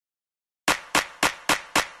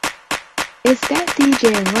Is that DJ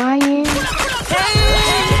Ryan?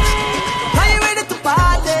 Are you ready to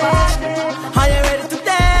party? Are you ready to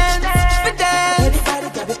dance? For dance.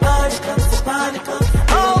 Everybody got the party comes, the party comes.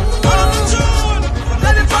 Oh,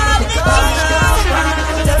 let the party come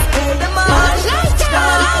now. Just pay the money.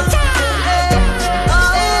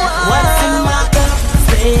 What's in my cup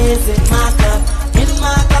stays in my cup. In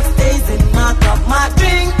my cup stays in my cup. My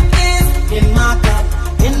drink is in my cup.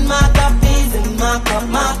 In my cup is in my cup.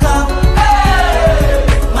 My cup.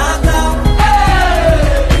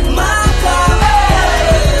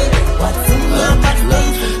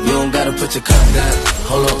 Put your cup down,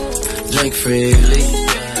 hold up, drink freely,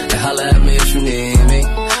 and holla at me if you need me.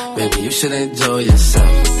 Baby, you should enjoy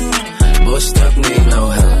yourself. Boy, stuff need no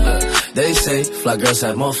help. They say fly girls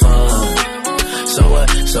have more fun. So what?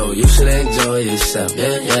 So you should enjoy yourself.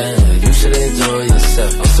 Yeah, you should enjoy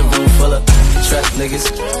yourself. It's a room full of trap niggas,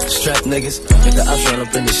 strap niggas. If the ops run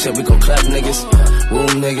up in this shit, we gon' clap niggas. Woo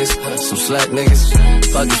niggas, some slack niggas.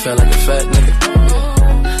 Pocket felt like a fat nigga.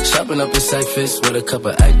 Shopping up in Cypress with a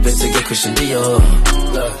couple actors to get Christian Dior.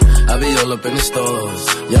 Look, I be all up in the stores.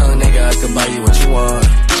 Young nigga, I can buy you what you want.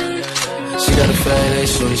 She got a fat ass,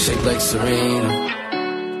 shorty shake like Serena.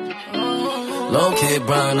 Long hair,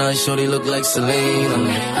 brown eyes, shorty look like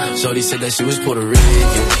Selena. Shorty said that she was Puerto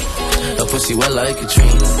Rican. Her pussy wet like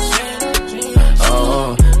Katrina.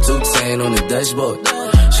 Oh, 210 on the dashboard.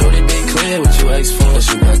 Shorty be clear what you ask for.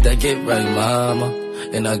 She got that get right, mama.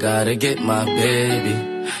 And I gotta get my baby.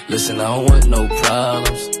 Listen, I don't want no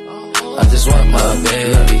problems. I just want my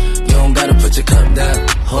baby. You don't gotta put your cup down.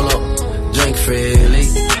 Hold up, drink freely,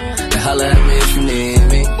 and holla at me if you need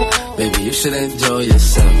me. Baby, you should enjoy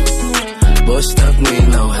yourself. Boy, stuff need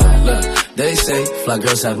no help. Look, they say fly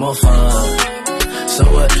girls have more fun. So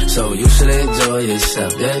what? So you should enjoy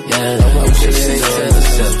yourself. Yeah, you should enjoy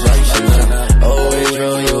yourself. Always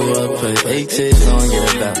roll you up, put 8 tits on your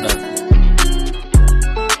back.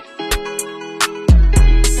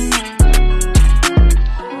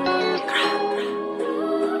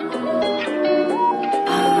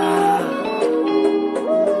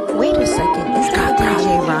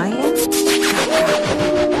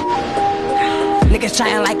 Niggas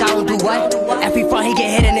trying like I don't do what? Every front he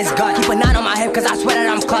get hit in his gut. Keep a 9 on my hip cause I swear that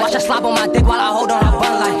I'm clutch. Watch her slob on my dick while I hold on her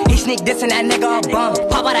bun. Like he sneak dissing that nigga a bum.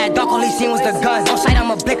 Pop out that dark, all he seen was the guns. Don't sight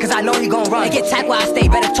I'm a blick cause I know he gon' run. They get tagged where I stay,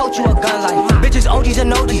 better tote you a gun. Like bitches OGs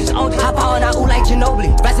and OGs. Hop out and I ooh like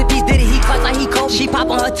Ginobili. Recipes did it, he clutch like he Kobe. She pop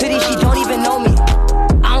on her titty, she don't even know me.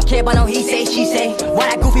 I don't care about no he say, she say.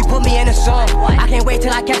 Why that goofy put me in a song? I can't wait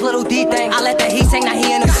till I catch little D thing. I let that he sing, now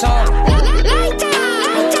he in a song.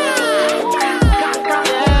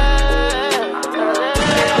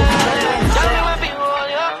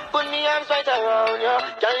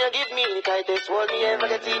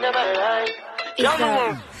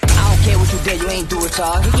 I don't care what you did, you ain't do it to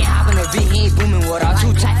us. He can't hop in the V, he ain't booming with us.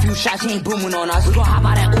 Too tight, few shots, he ain't booming on us. We gon' hop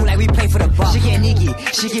out that ooh like we play for the buck. She get neaky,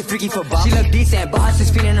 she get freaky for buck. She look decent, but her sis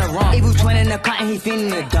feeling her wrong. Evil twin in the cut and he feeling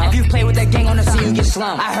the dumb. If you play with that gang on the scene, you get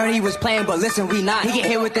slumped. I heard he was playing, but listen, we not. He get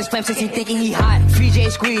hit with this flame since he thinking he hot.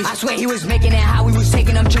 3J squeeze, I swear he was making it how we was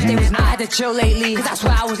taking them trips. They was not. I had to chill lately, cause I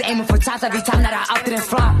swear I was aiming for tops every time that I upped it and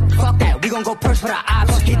flop. Fuck that, we gon' go purse for the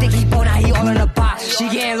ops. He think he bold, now he all in the box. She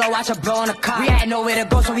getting low, watch her blow on the cop. We had nowhere to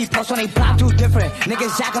go, so we post on they block. Too different,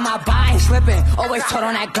 niggas jacking my buy, ain't slipping. Always told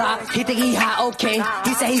on that Glock. He think he hot, okay.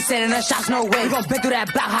 He said he sending the shots, no way. We gon' bend through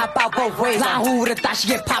that block, hop out both ways. Line who would've thought she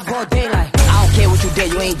get popped all daylight. I don't care what you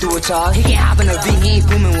did, you ain't do it to us. He can't hop in the V, he ain't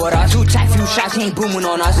booming with us. Too tight, few shots, he ain't booming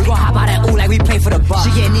on us. We gon' hop out that ooh like we play for the buck.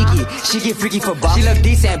 She get neaky, she get freaky for buck. She look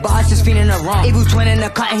decent, but her sis feeling her wrong. Evil twin in the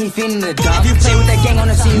cut and he feeling the dumb. If you play with that gang on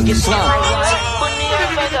the scene, you get slumped.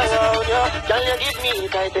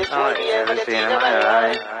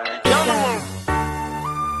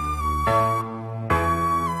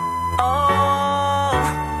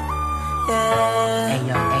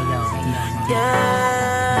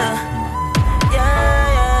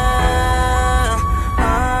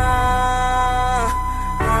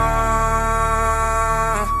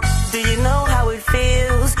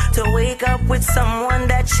 With someone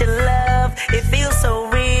that you love, it feels so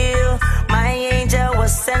real. My angel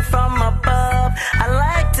was sent from above. I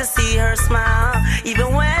like to see her smile,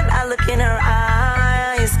 even when I look in her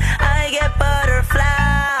eyes. I get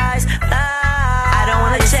butterflies. I don't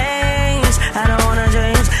wanna change. I don't wanna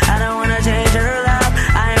change. I don't wanna change her love.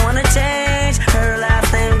 I wanna change her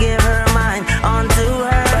last name, give her mine onto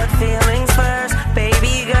her. But feelings first,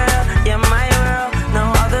 baby girl, you're my world,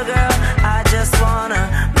 no other girl. I just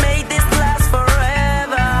wanna make this last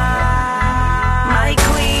forever. My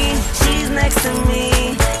queen, she's next to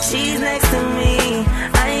me. She's next to me.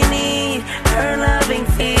 I need her loving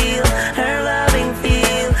feel, her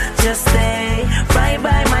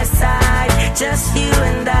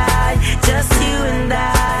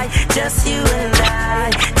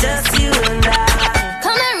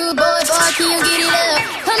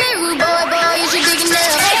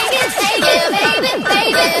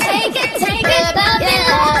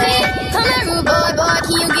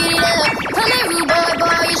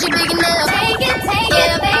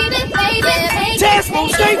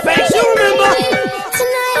Straight face, you remember?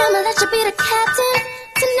 Tonight I'ma let you be the captain.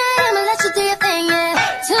 Tonight I'ma let you do your thing, yeah.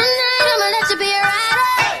 Tonight I'ma let you be a rider.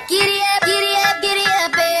 Giddy up, giddy up, giddy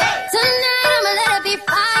up, babe. Tonight I'ma let it be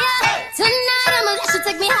fire. Tonight I'ma let you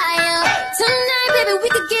take me higher. Tonight, baby, we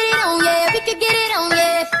could get it on, yeah. We could get it on,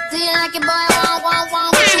 yeah. Do you like it, boy? What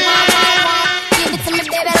you want? Give it to me,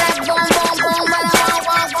 baby, like boom, boom, boom. What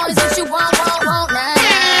I want is what you want, nah.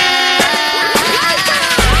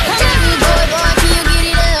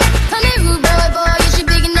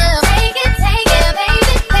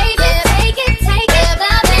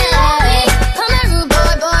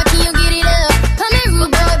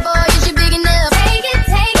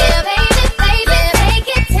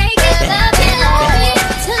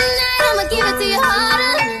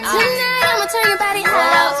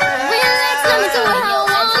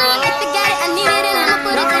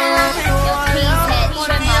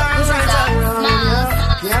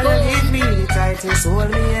 All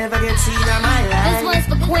me ever get seen in my life. This one's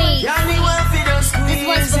for Queens. Y'all me want for the squeeze. This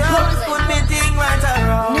one's for Brooklyn. Put me thing right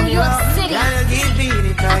around. New York City. Y'all give me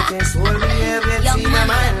the tightest. All me ever get seen in my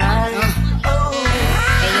life.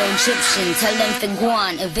 Ayo, Egyptian, tell them to go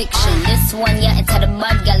on eviction. This one, yeah, it's had a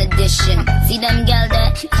bad gal edition. See them gal,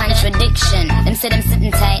 that contradiction. Them say them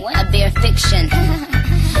sitting tight, I bear fiction.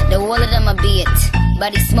 The whole of them a be it.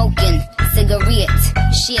 Body smoking, cigarette,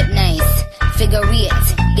 shit nice, figure it.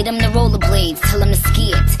 Get them the rollerblades, tell them to ski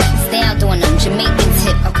it. Stay out doing them, Jamaican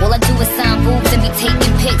tip. All I do is sign boobs and be taking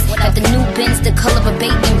pics. Got the new bins, the color of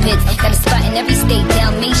bacon bits. Got a spot in every state,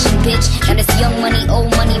 Dalmatian bitch. Now this young money, old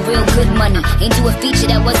money, real good money. Ain't do a feature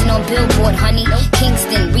that wasn't on Billboard, honey.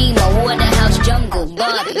 Kingston, Remo, Waterhouse, Jungle,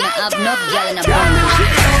 Barbie. Now I've enough gal in a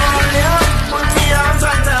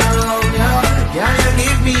Yeah, you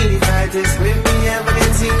give me the tightest grip me ever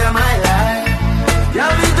get seen in my life. Yeah,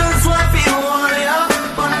 we just want to hold ya,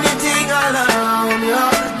 put me thing all around ya.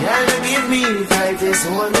 Yeah, you give me the tightest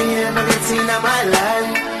hold me ever get seen in my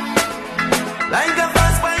life. Like a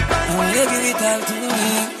fast bike, I want you give it all to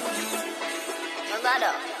me.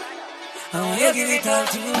 I want you give it all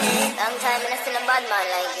to me. Long time and I seen a bad man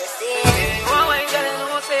like you, see?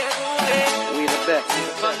 We the best.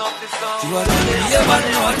 You are telling me about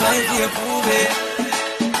no time for your prove it.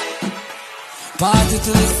 Party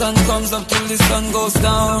till the sun comes up, till the sun goes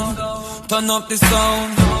down. Turn up the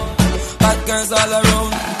sound. Bad girls all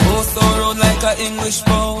around. Go so round like a English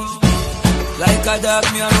pound. Like a dog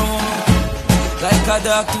me around. Like a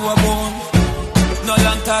dog to a bone. No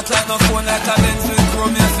long talk like no phone, like a Benz with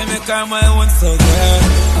chrome. You see me car my own, so girl, I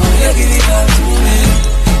want you give it all to me.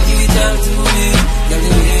 Give it all to me. Girl,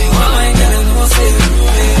 you ain't wine, girl, you know say you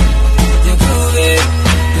prove it. You prove it.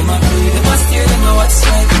 Them a prove, them a steer, them a watch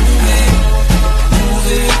like move it. Move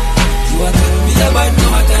it. You a tell me about no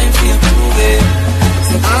time for you prove it.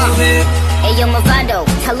 So prove it. Hey yo, Movado,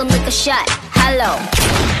 tell him lick a shot, hollow.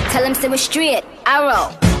 Tell him say we're straight,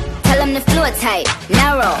 arrow. Tell him the floor tight,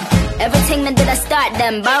 narrow. Everything that I start,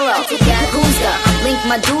 them borrow. Who's up? Link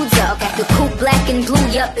my dudes up. The coupe black and blue,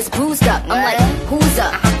 yup, it's bruised up. I'm like, who's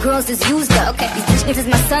up? Girls is used up. These niggas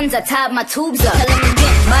my sons, I tied my tubes up.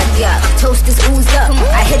 Mud ya, toast is oozed up.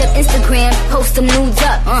 I hit up Instagram, post them nudes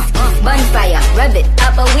up. Bonfire, rev it,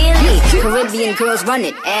 up a wheelie. Caribbean girls run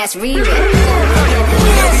it, ass read it. Give it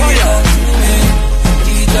all to me.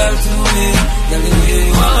 Give it all to me. Girl, you ain't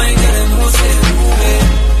wine, girl, you know say you prove it.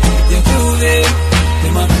 You prove it.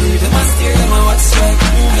 Them a breathe, them a steer, them a watch like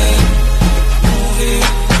move it. Move it.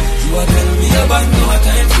 You a tell me about no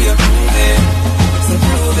time for you prove it. So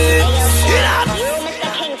prove it. Mr.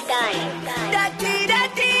 Kingston.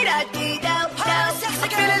 I'm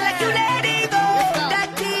feeling like you let it go. I'm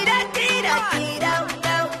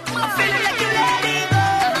feeling like you let it go.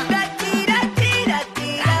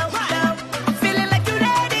 I'm feeling like you let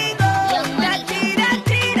it go.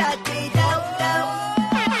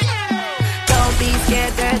 Don't be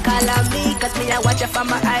scared, girl, call on me. Cause me, I watch you from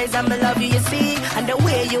my eyes, I'ma love you, you see. And the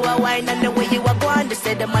way you are wine and the way you are going. They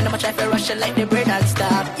say the man, I'ma try to rush you like the bird and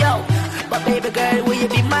stop. Yo, but baby girl, will you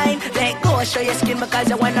be mine? Let go, show your skin because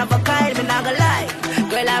you're one of a kind. Me not gonna lie,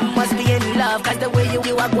 girl, I must be in love. Cause the way you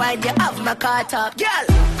are going, you have my car top. Girl,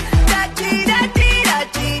 I'm feeling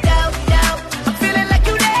like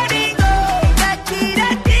you let it go.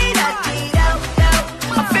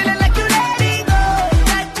 I'm feeling like you let it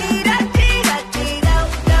go.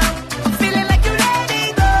 I'm feeling like you let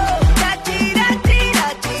it go.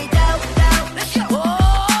 Let's go.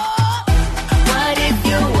 What if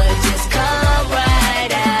you would just come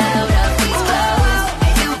right out of these clothes?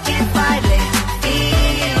 You can finally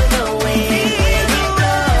feel the way it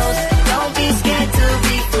goes. Don't be scared to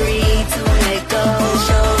be free, to let go.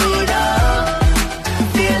 Show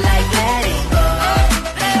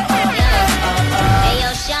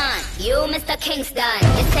things done.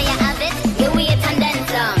 You say you have it, you wait and then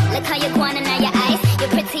some. Look how you go on and now your eyes. You're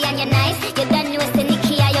pretty and you're nice. You done new to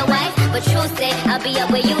Nikki or your wife. But true say, I'll be up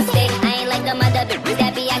where you stay. I ain't like the mother bitch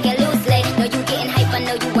that be I get loose late. No, you getting hype, I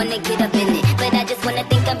know you wanna get up in it. But I just wanna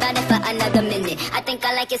think about it for another minute. I think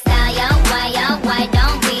I like your style, yo. Why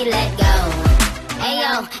don't we let go?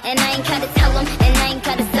 Ayo, and I ain't gotta tell him, and I ain't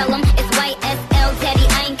gotta sell him. It's YSL, daddy,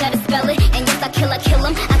 I ain't gotta spell it. And yes, I kill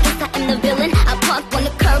him. I guess I am the villain. I park on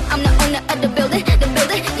the curb, I'm the owner of the building.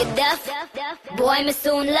 You deaf? Boy, me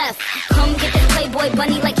soon left. Come get this Playboy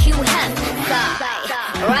bunny like you have.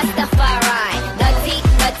 Rastafari, dirty.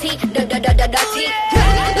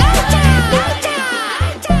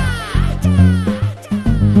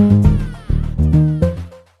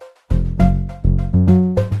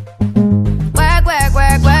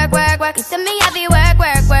 Work. You see me heavy work.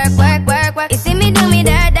 You see me do me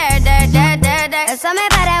dirt. So me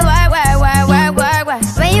better work.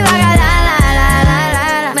 When you walk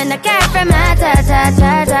la. When the care from my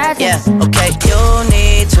yeah, okay. You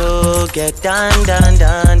need to get done.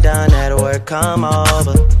 At work, come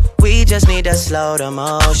over. We just need to slow the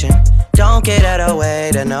motion. Don't get out of the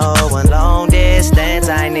way to no one. Long distance,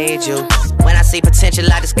 I need you. When I see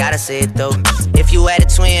potential, I just gotta see it through. If you had a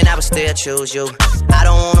twin, I would still choose you. I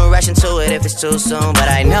don't wanna rush into it if it's too soon, but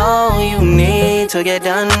I know you need to get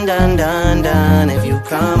done. If you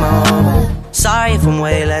come over. Sorry if I'm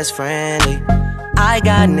way less friendly. I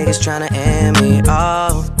got niggas tryna end me.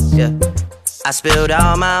 Oh, yeah. I spilled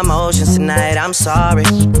all my emotions tonight, I'm sorry.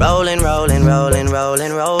 Rolling.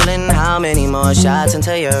 How many more shots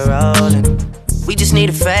until you're rolling? We just need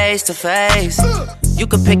a face to face. You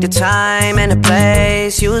could pick the time and the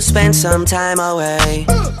place. You'll spend some time away.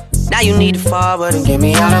 Now you need to forward and get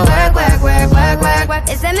me out of work.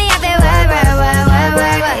 You see me up there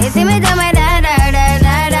work. You see me do my da.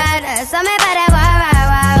 So me better work.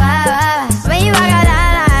 When you walk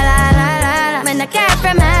la. When the care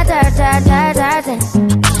from my dirt.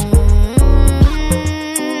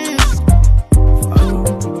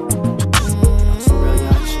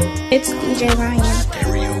 It's DJ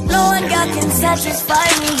Ryan. No one girl can satisfy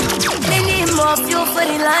me. Me need more fuel for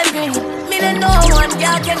the lime green. Me no one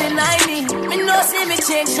girl can deny me. Me no see me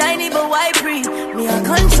change shiny but why breathe. Me a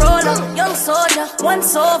controller, young soldier,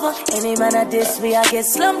 once over. Any man at this way I get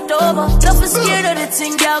slumped over. Don't be scared of the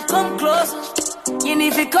thing, girl, come closer. You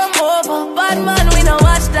need to come over. Bad man, we no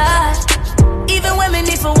watch that. Even when me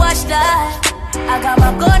need to watch that. I got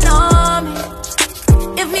my gun on me.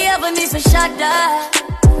 If me ever need to shot that.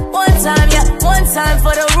 One time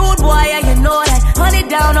for the rude boy, yeah, you know that. Honey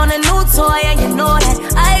down on a new toy, yeah, you know that.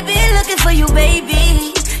 I been looking for you,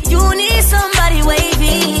 baby. You need somebody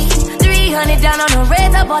wavy. 300 down on the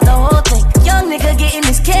red, I bought the whole thing. Young nigga getting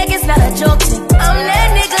this cake, it's not a joke thing. I'm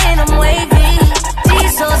that nigga and I'm wavy.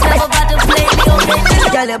 These souls never about to play me,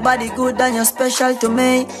 okay? Girl, your body good and you're special to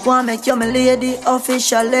me. Wanna make you my lady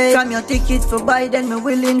officially. From your ticket for buy, then me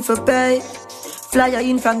willing for pay. Fly you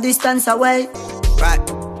in from distance away. Right.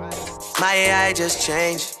 My AI just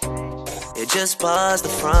changed. It just buzzed the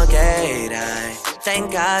front gate. I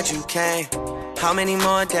thank God you came. How many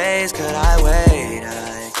more days could I wait?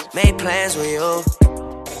 I made plans with you,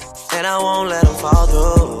 and I won't let them fall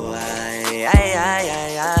through. I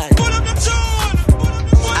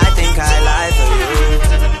think I lie for you.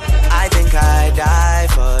 I think I die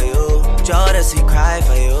for you. Jodeci cry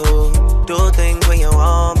for you. Do things when you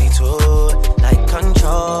want me to, like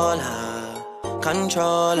controller.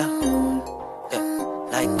 Yeah,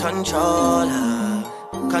 like controller.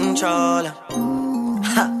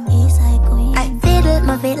 I fiddle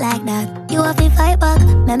my feet like that. You have to fight back,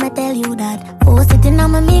 let me tell you that. Oh, sitting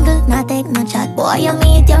on my mingle, not take no chat. Boy, you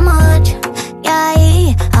meet your much. Yeah,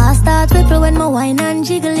 I start ripple when my wine and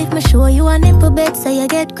jiggle. If me show you a nipple bed, so you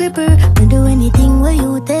get gripper. Me do anything where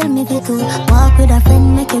you tell me to. Walk with a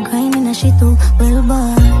friend, make you grind in a shit too. Well,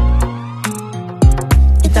 boy.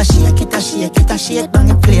 It a shake, bang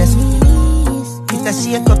the place. It a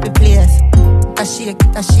shake up the place. It a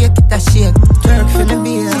shake. Jerk for the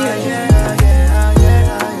beat.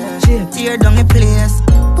 Tear down the place.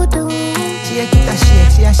 Shake it a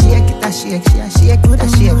shake.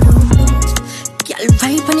 Girl,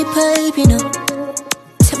 right on the pipe, you know.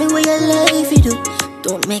 Tell me where your life you do.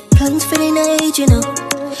 Don't make plans for the night, you know.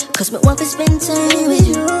 Cause me want to spend time with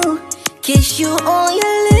you. Kiss you on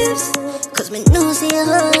your lips. Cause me know say you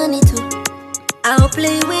honey too. I'll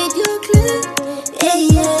play with your clip.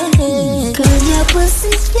 Yeah. Girl, your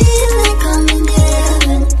pussy's feel like I'm in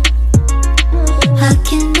heaven. I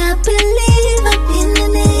cannot believe I've been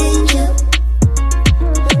an angel.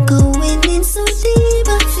 Going in so deep, I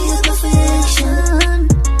feel perfection.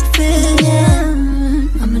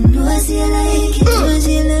 I'ma know I see you like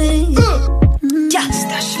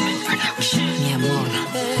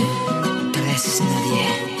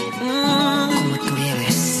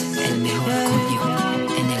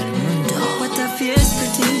face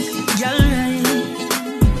pretty, girl right.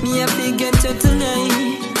 Me happy get you tonight.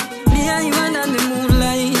 Me and you under the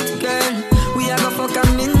moonlight, girl. We are gonna fuck at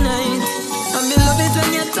midnight. And me love it when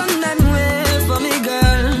you turn that way for me,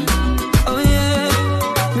 girl. Oh yeah,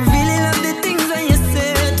 me really love the things that you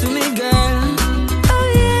say to me, girl. Oh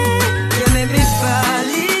yeah, you make me fall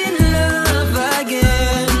in love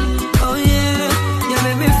again. Oh yeah, you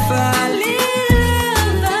make me fall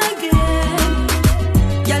in love again.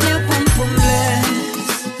 Girl, you pum pum bless,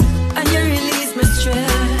 and you release my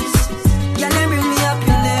stress. Girl, you bring me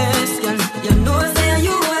happiness. Girl, you know say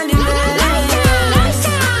you want the best.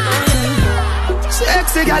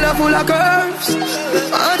 Sexy girl, full of curves.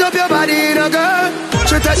 Hand up your body in a girl.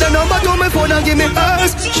 She take the number to my phone and give me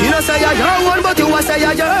hers. She don't say you're your one, but you a say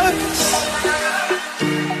you're yours.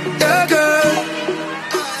 Yeah, girl.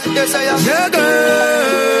 Yes, I am. Yeah,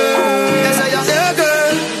 girl. Yes, I am. Yeah,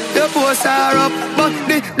 girl. You post her up, but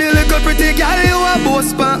the little pretty girl you a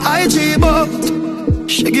post on IG, but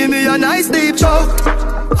she give me a nice deep choke.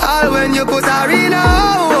 All when you put her in a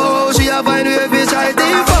hole, she a find way fi try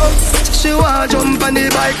deep out. She want jump on the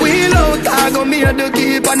bike wheel out. I go me the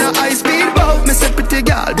keep on a high speed boat. Me say pretty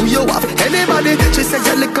girl, do you have anybody? She say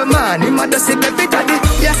you little man, him a just say baby daddy.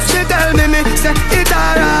 Yeah, she tell me say it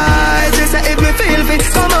alright. She say if me feel fit,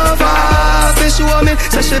 come over. She show me,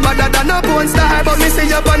 say she better than a porn star. But me say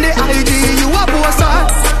you on the IG, you a poster.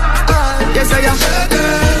 Yes I am.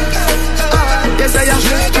 Yes I am.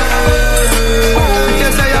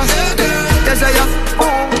 Yes I am. Yes I am.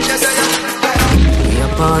 Yes I am. We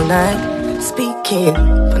up all night, speaking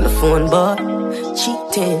on the phone, but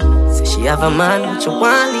cheating. Say she have a man, but you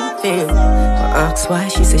want leave him. I ask why,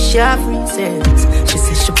 she say she have reasons. She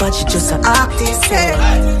say she but she just a artist.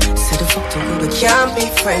 Say the fuck to her, we can't be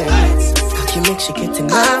friends. Cocky make she get in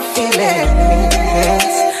my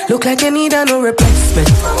feelings. Look like you need a no replacement.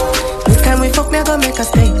 This time we fuck, me I gonna make a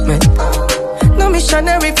statement. No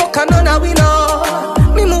missionary fuck, I know that we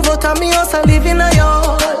know. Me move out of me house and live in a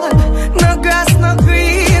yard. No grass, no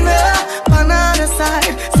green, on the other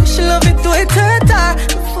side. So she love it to it hurt her.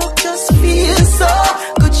 The fuck just feels so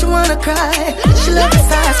good, you wanna cry. She love the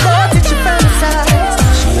size, but it she fantasize.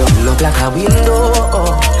 She open up like a window,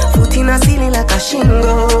 foot in a ceiling like a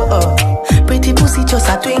shingle. Pretty pussy just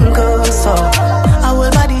a twinkle, so our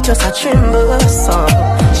whole body just a tremble, so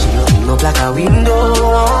she open up like a window.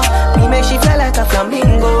 Me make she fly like a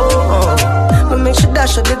flamingo. We make she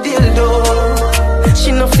dash at the dildo.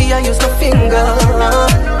 She no fear, use no finger.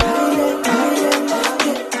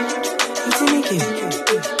 It's Nicky.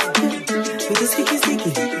 With the sticky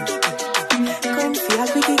sticky. Come feel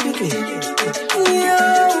quicky. Yo,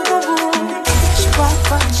 she walk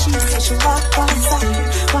back, she said she walk past.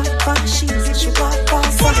 Walk back, she said she walk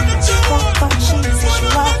past. Walk back, she said she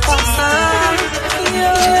walk past.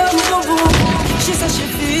 Yo, she said she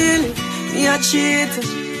feel it. Me a cheat.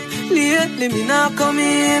 Lately me not come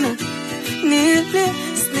in. Neatly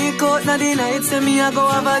sneak out na the night, say me a go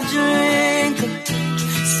have a drink.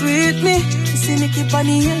 Sweet me, you see me keep on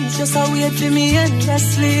the ends, just a wait for me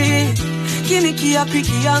endlessly. Give me key a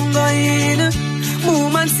quickie and go in.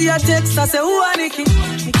 Woman see a text, I say who a Nicky?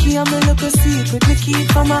 Nicky a me look a secret, me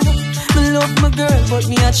keep from her. Me love my girl, but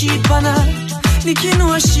me a cheat on her. Nicky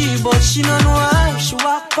know she, but she no know her. She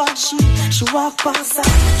walk past she walk past her.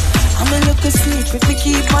 I'm a look a secret, me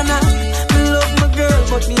keep on her. Me love my girl,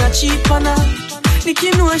 but me a cheat on her. Nicky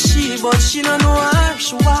know she, but she no know her.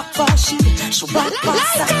 She walk past she walk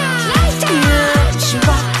past her. Yeah, she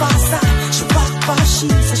walk past her. She walk past she,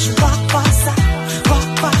 say she walk past her. Walk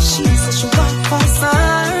past she, say she walk past her.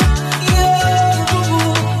 Yeah,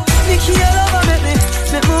 Nicky, I love her, make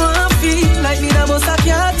me want feel like me the boss I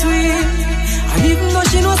can't win. And even though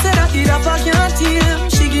she know say that the rapper can't hear,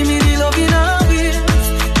 she give me the love in her way.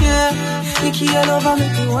 Nicky, I love her,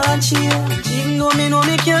 make me want change. Even though me know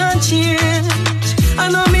me can't change, I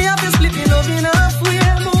know me have to split me love in halfway.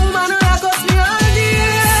 But woman, I cost me all day.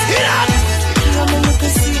 Nicky, I'm a little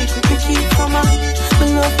secret, me keep from her. Me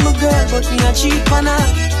love my girl, but me a cheat on her.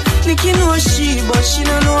 Nicky know she, but she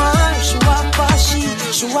don't know her. She walk past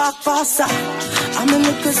she walk past her. I'm a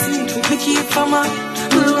little secret, me keep from her.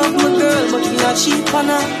 Me love my girl, but me a cheat on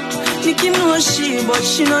her. Nicky know she, but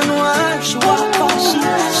she don't know her. She walk past she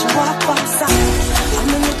walk past her. I'm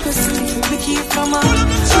a little secret, we keep from her.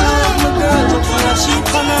 She love my girl, but we are cheap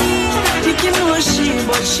on her. Nicky know she,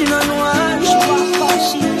 but she don't know her. She walk past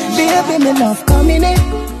she baby, me love coming it.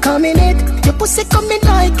 Your pussy coming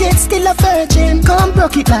like it's still a virgin. Come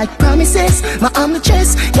broke it like promises. My arm the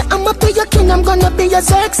chest. Yeah, I'ma be your king, I'm gonna be your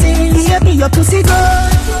sexy. Baby, your pussy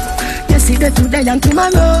good. You see the today and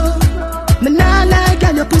tomorrow. Me nah lie,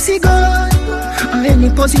 girl, your pussy good. Or any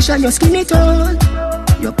position you skin it on.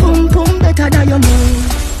 Your pum pum better than your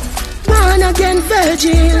mouth. Born again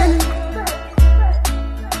virgin.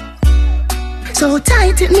 So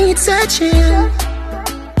tight it needs searching.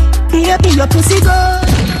 Baby, your pussy good.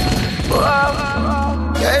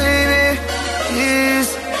 Baby, please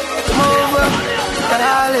come over,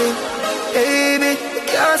 darling. Baby, I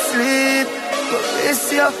can't sleep, but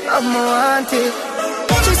miss you, I'm wanted.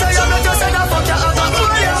 She say you better say that fuck you, I got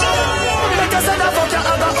all ya. Better say that fuck you,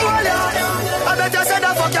 I got all ya. I better say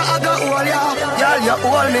that fuck you, I got all ya. Girl, you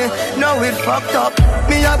hold me, now it fucked up.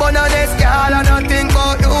 Me a bun on this girl and nothing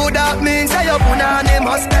about you. That means say you put on the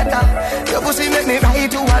must better. Your pussy make me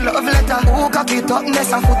write you a love letter. Who cock it up,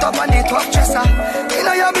 nest and foot up on the top dresser. You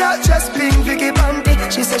know your black chest, pink Vicky panty.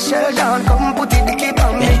 She say shell down, come put it dicky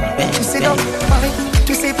on me. She sit up, fine,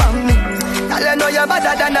 twist it on me. Girl, you know you're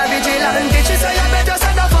better than a vigilante. She say you better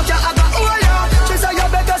say the fuck you, I got all ya. She say you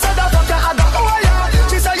better say the fuck you, I got all ya.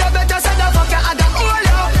 She say you better say the fuck you, I got all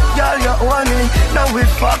ya. Girl, you own me, now we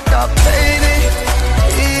fucked up, baby.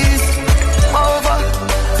 It's over,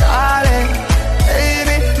 darling.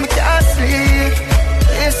 Baby, me can't sleep.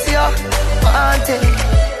 It's your wanted.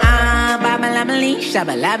 Babalabalee,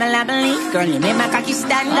 shabalabalabalee. Girl, you make my cocky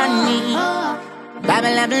stand on me.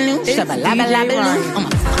 Babalabaloo, shabalabalabaloo. Oh my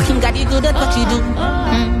fucking God, you good at what you do.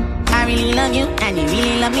 I really love you, and you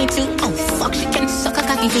really love me too. Oh fuck, she can suck a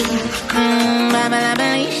cocky too.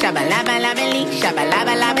 Babalabalee, shabalabalabalee,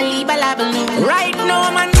 shabalabalabalee, balabaloo. Right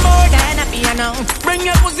now, man, more than happy, you know. Bring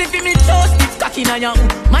your pussy for me, toast it, cocky now, young.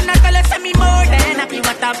 Man, I tell us me more than happy.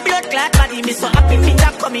 What a blood clot body, me so happy, me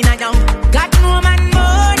that coming now, young. God, no man,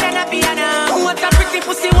 more than happy, you know. What a pretty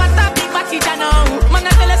pussy, what a big body, you know. Man, I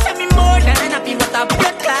tell us me more than happy. What a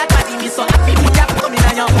blood clot body, me so happy, me that coming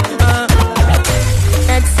now, young.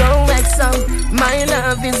 XOXO, my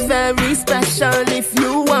love is very special. If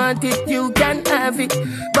you want it, you can have it,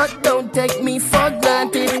 but don't take me for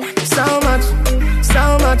granted. So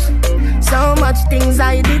much things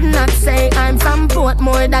I did not say. I'm from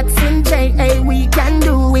Portmore, that's in JA. We can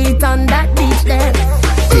do it on that beach there.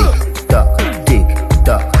 Tick tock, tick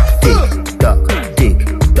tock, tick tock, tick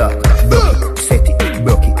tock. Broke it, set it,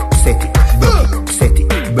 broke it, set it,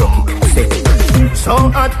 broke it, set it. So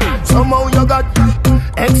hot, somehow you got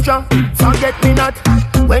extra, forget me not.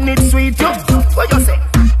 When it's sweet, you, what you say?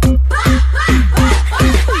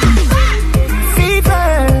 Fever,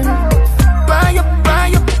 buy up.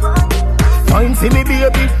 Fine for me,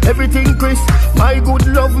 baby, everything crisp. My good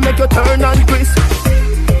love make you turn and crisp.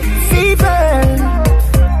 Fever,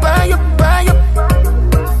 buy up.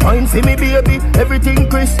 Fine for me, baby, everything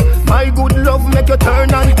crisp. My good love make you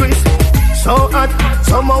turn and crisp. So hot,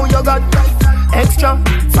 somehow you got extra,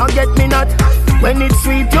 forget me not. When it's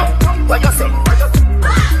sweet, yo, what you say?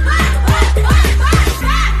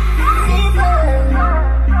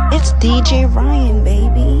 It's DJ Ryan,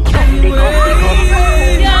 baby.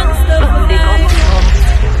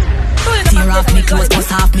 Tear off me clothes,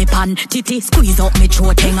 bust off me pan. Titty squeeze up me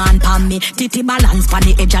throat, hang on pan me. Titty balance pan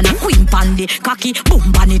the edge and a queen pan the cocky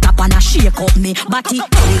boom pan it up and a shake up me body. Come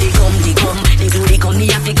the come, me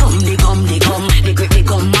have to come, the quick the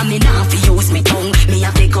come, and me now fi use me tongue. Me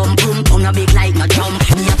have to come, boom, a big like no drum.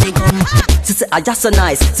 Me have to come. Sissy, I just so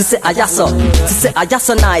nice. Sissy, I just so. Sissy, I just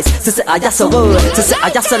so nice. Sissy, I just so good. Sissy, I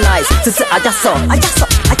just so nice. Sissy, I just so. I just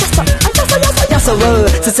so good.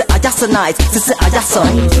 Sissy, I just so nice. Sissy, I just so.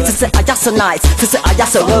 Sissy, I just so nice. Sissy, I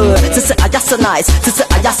just so good. Sissy, I just so nice. Sissy,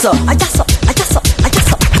 I just so.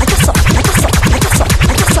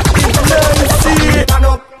 Turn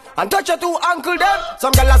up and touch your two ankle them.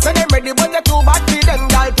 Some gyal say them ready, but they too bad for them.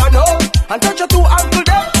 Gyal turn up and touch your two ankle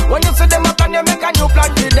them. When you see them up and you make a new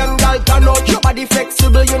plan for them. Gyal turn up, your body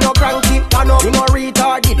flexible, you know cranky. Turn up, you know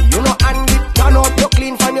retarded, you know handy. Turn up, you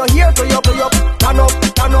clean from your hair to your up. Turn up,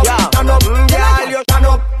 yeah. Turn up, gyal you turn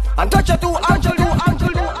up and touch your two ankle them.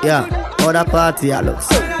 Yeah, how the party I look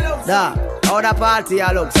so. Da, how the party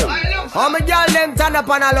I look so. How me gyal them turn up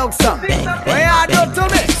and I look so. Where you do to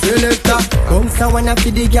me? Selector, come so when I see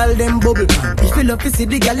the girl them bubble pan. If you love to see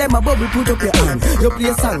the girl them a bubble, put up your hand. You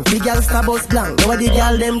play song, the girl star bus blank. Now the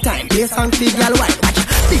girl them time, play song, the girl white.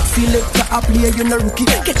 Big selector a play, you no rookie.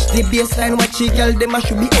 Catch the baseline, watch the girl them a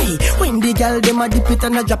should be. Hey, when the girl them a dip it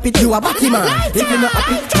and a drop it, you a batty man. If you not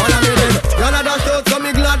happy, all of me them. Y'all a dash out, so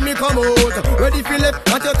me glad me come out. Ready Philip,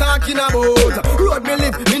 what you talking about? Road me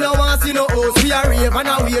live, me no want see no house. We a rave and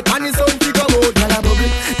a wait, and the sun to come out. Gyal a bubble,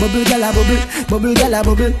 bubble gyal a bubble, bubble gyal a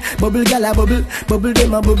bubble. Bubble gala bubble, bubble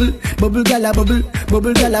dem a bubble, bubble gala bubble,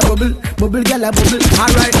 bubble gala bubble, bubble gala bubble.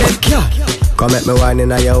 Alright then, come make me wine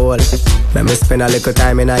in a your hole. Let me spend a little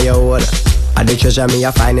time in a your hole. I the treasure me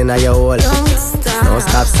a find in a your hole. Don't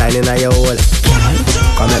stop signing on your hole.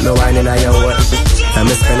 Come let me wine in on your hole. Let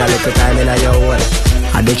me spend a little time in on your hole.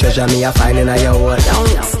 I the treasure me a find in on your hole.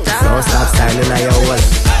 Don't stop signing on your hole.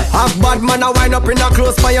 Half bad man a wind up in a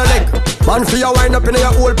close by your leg. Man for your wind up in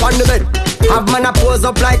your hole pan the bed. Have man a pose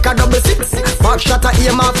up like a 6. Back shot a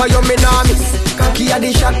aim off for your miss. Cocky a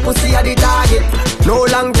the shot, pussy a the target. No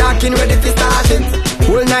long talking, ready to start it.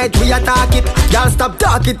 Whole night we attack it. Y'all stop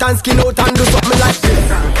talk it and skin out and do something like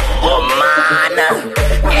this. Oh man,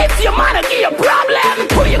 if your man give you a problem,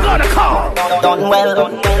 who you gonna call? Done well.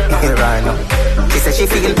 Here I know. She said she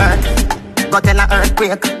feel hurt, got in a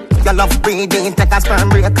earthquake. Your love breathing, take a sperm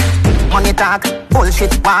break. Money talk,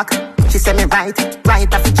 bullshit walk. She say me right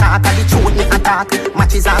off the chart. And the truth me attack,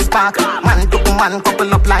 matches and spark. Man to man,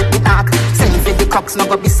 couple up like the ark. Send for the crooks, no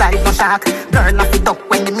go beside no shark. Girl off it up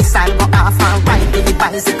when the missile go off. And ride till the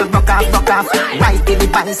bicycle broke off. Ride till the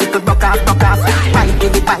bicycle broke off. Ride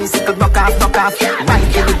till the bicycle broke off.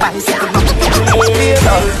 Ride till the bicycle broke off.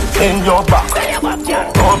 In your back,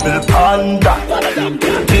 double panda.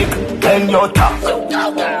 Dick in your top,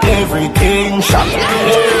 everything shot.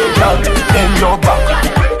 In your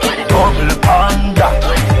back. Double panda,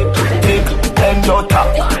 dick in your top,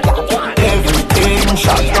 everything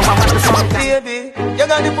shot. Baby, you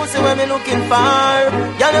got the pussy where me looking for.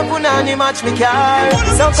 Y'all no punani match me car.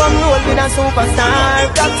 So come roll with a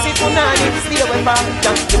superstar. Taxi punani, stay away from.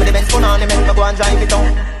 Give me the Benz punani, make me go and drive it on.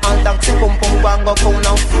 All taxi pum pum go and go cool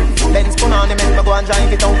now. Benz punani, make me go and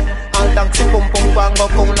drive it on. All taxi pum pum go and go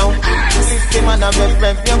cool now. 50 man a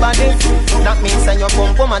rev your body. That means that you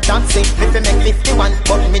pum pum a taxi. If you make 51,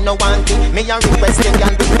 but me no want it. Me a request you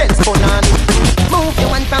can do Benz punani. Move your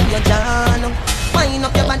one from your jaw. Wind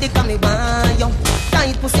up your body, come me want you.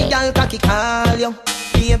 Tight pussy, girl, cocky call you.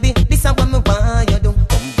 Baby, this is what me want you do.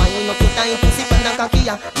 Come wind up your tight pussy, pan a cocky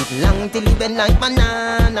ya. It long till it bend like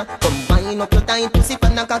banana. Come wind up your tight pussy,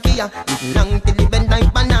 pan a cocky ya. It long till it bend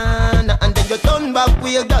like banana. And then you turn back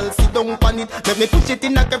with your girl, sit down on it. Let me push it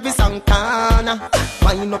in a every Santana.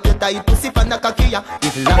 Wind up your tight pussy, pan a cocky ya.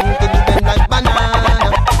 It long till it bend like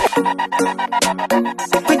banana.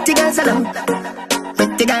 Pretty girls alone.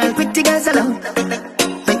 Pretty girls alone.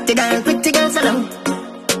 Pretty girls alone.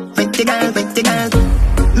 Pretty girl.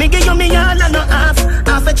 Me give you me all and no half.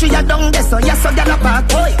 Half a tree a down there, so yes, so girl a park,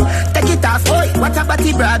 boy. Take it off, boy. What a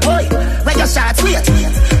body broad, boy. Where your shots, wait.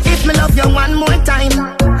 If me love you one more time,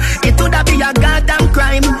 it woulda be a goddamn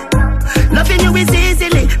crime. Loving you is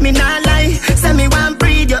easily, me not lie. Say me one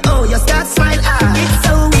breed you, oh, you start smile, ah.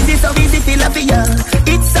 It's so easy feel love ya.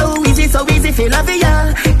 It's so easy feel love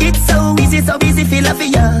ya. It's so easy feel love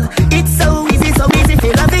ya. It's so easy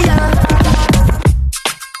feel love ya.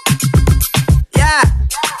 Yeah.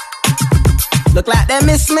 Look like they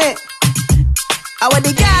miss me. I want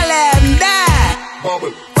the girl them there.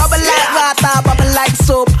 Bubble like water, bubble like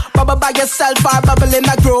soap. Bubble by yourself or bubble in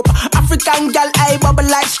a group. African girl, I bubble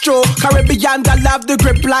like stroke. Caribbean girl have the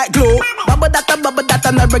grip like glue. Bubble that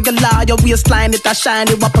and a regular. Your waistline it a shine,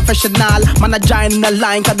 you a professional. Man a join in the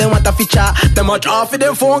line cause they want a feature. They much off in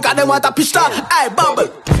the phone cause they want a picture. Hey, bubble.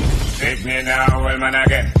 Take me now, old man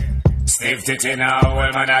again. Stiff titty now,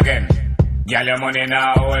 old man again. Girl your money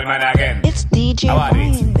now, old man again. It's DJ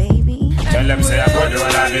Ryan, baby. Tell them say I go do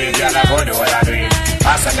all I do it, girl I go do all I do it.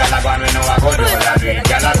 Ask a girl I go me know I go do all I do it,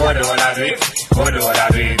 girl I go do all I do it, go do all I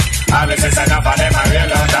do it. All the sisters enough of them I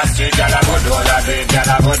real on that street, girl I go do all I do it,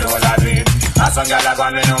 girl I go do all I do it. Ask a girl I go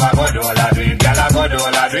me know I go do all I do it, girl I go do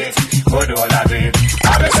all I do it, go do all I do it.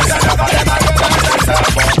 All the sisters enough of them I real on that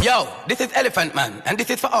street. Yo, this is Elephant Man, and this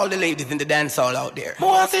is for all the ladies in the dance hall out there.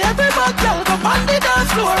 More see every bad girl come on the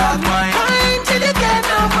dance floor and wine till you get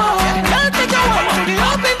no more. Girl, take your walk to the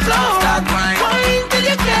open floor. Start wine till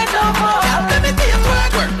you get no more. Girl, let me see you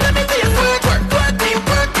work. Let me see you work. Work team,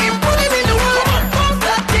 put it in the work. Move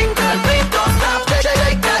that thing, girl, please don't stop.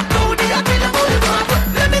 Shake that booty, I feel the booty rock.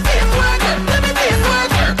 Let me see you work. Let me see you work.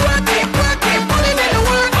 Work team, put it in the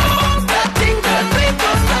work. Move that thing, girl, please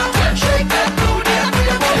don't stop. Shake that booty, I feel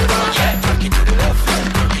the booty rock. Work it to the left,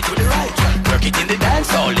 work it to the right. Work it in the dance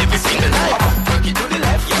hall every single night. Work it to the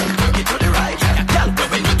left, work it to the right. Girl,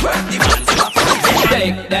 when you twerk, the man's up.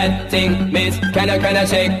 Shake that thing, miss. Can I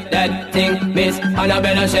shake that thing, miss?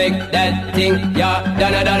 Annabella shake that thing, yeah.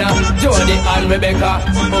 Donna. Jody and Rebecca,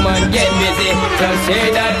 woman get busy. Just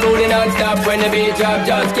shake that booty non-stop when the beat drop.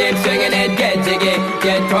 Just keep swinging it, get jiggy.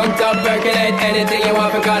 Get drunk up, percolate anything you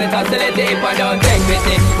want because it's oscillating. If I don't take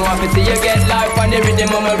pity, want to see you get life on the rhythm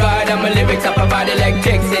of my ride. And my lyrics up about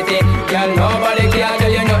electricity. Girl, nobody can do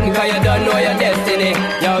you nothing cause you don't know your destiny.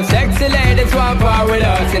 Yo, sexy ladies want power with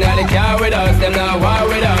us. You know they care with us, them not war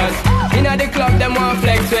with us. Inna the club, them want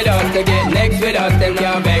flex with us. To get next with us, them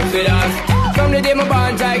can't vex with us. From the day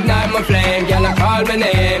want to ignite my flame. Girl, I call my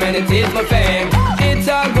name and it is my fame. It's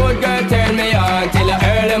a good girl, turn me on till the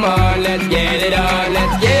early morn. Let's get it on,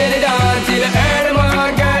 let's get it on till the early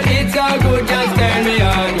morn, girl. It's all good, just turn me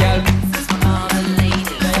on, girl.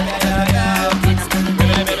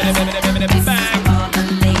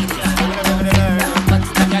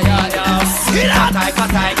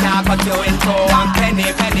 Cause I can't cut you in two. And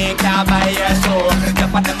penny can't buy your show. The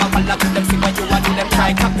part them up and lock them, see what you want to them.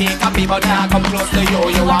 Try copy, but can't come close to you.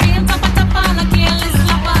 You are game tapa on a girl, listen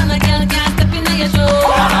up on a girl, can't step in your show.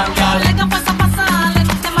 Leg up pasa, let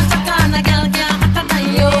them a check on a girl, can't hotter than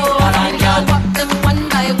you. Girl, walk them one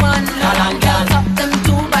by one. Girl, top them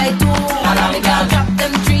two by two. Girl, drop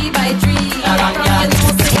them three by three. Girl, you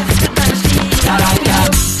know say you're hotter than she.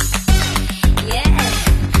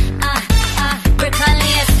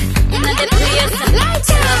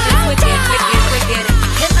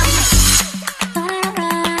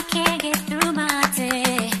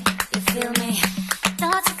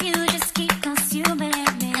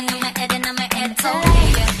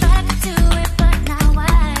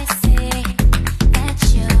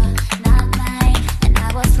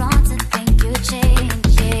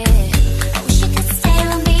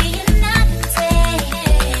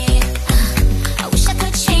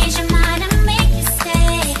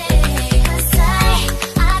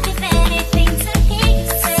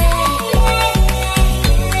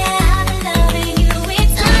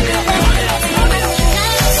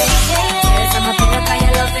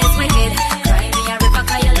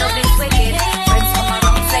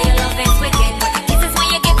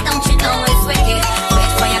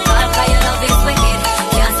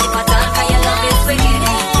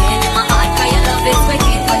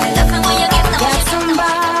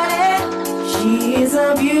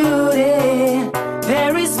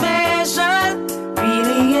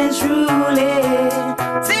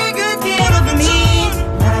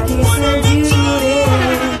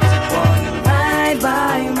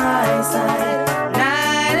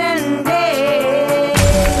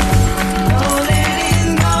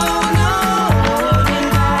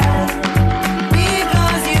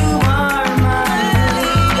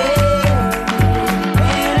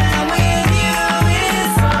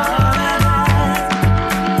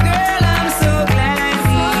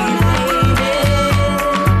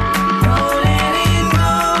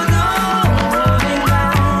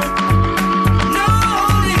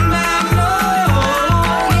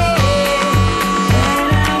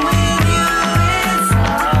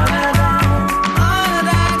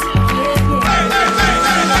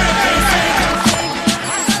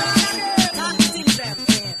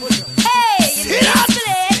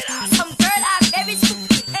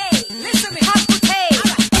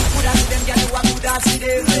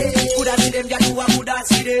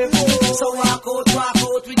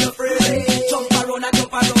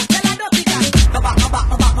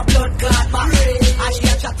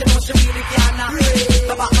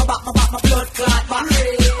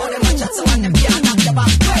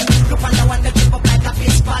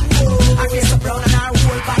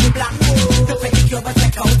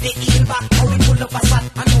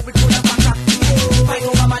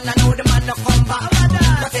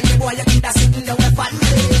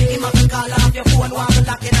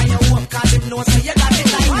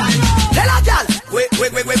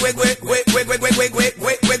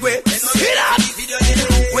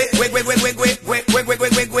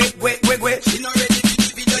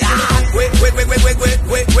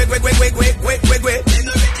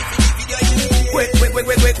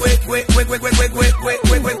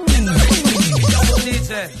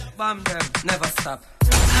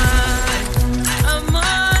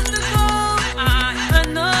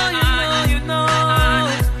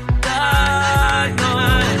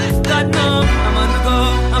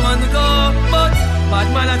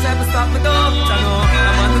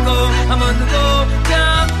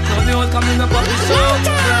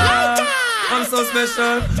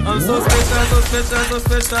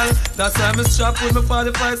 That's why I'm strapped with my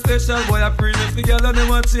 45 special. Boy, I pre me together and them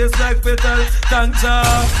want chase like petal. Thank ya.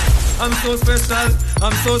 I'm so special,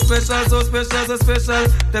 I'm so special, so special, so special.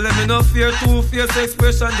 Tell them me no fear, two-face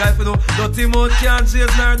expression. Guy, you know, dirty mouth can't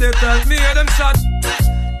chase nor they tell me hear them shot.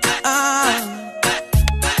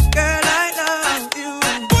 Girl, I love you.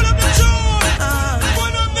 Pull up the tune.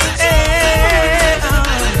 Pull up the tune.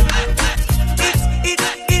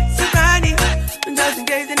 It's a Ronnie. Just in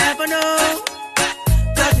case you never know.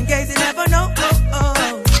 Just in case you never know.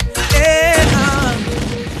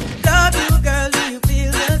 Love you, girl. Do you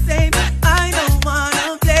feel the same? I don't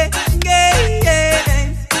wanna play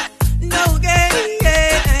games. No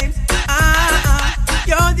games.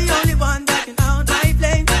 You're the only one that can out my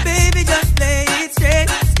flame. Baby, just play.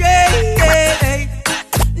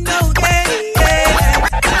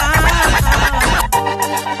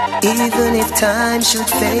 Even if time should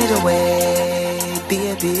fade away,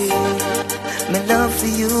 baby, my love for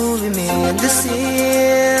you remain the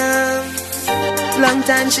same. Long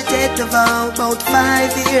time she take the vow, about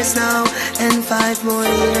 5 years now, and 5 more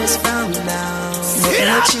years from now.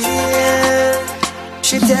 No chill.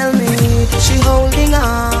 She tell me she holding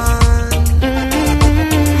on.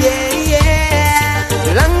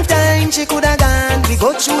 Yeah. Long time she coulda gone. We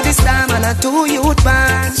go through this time and a 2 youth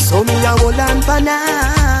band. So me a hold on for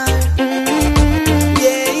now.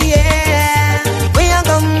 Yeah. We a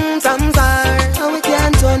come from far, and we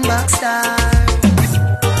can't turn back star.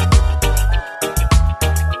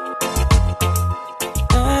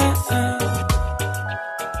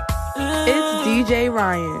 It's DJ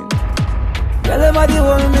Ryan. Girl, everybody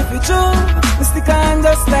hold me for true. Me stick on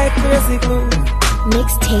just like crazy glue.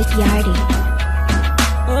 Mixtape Yardie.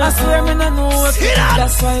 I swear me no know what to do.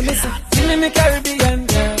 That's why me say, give me Caribbean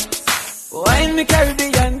girl. Wine me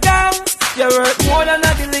Caribbean girl. You're worth more than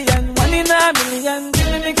a billion. 1 in a million.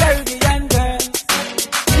 Give me Caribbean girl.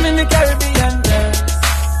 Give me Caribbean girl.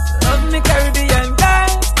 Love me Caribbean girl.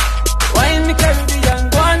 Wine me Caribbean.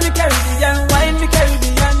 Go on me Caribbean. Wine me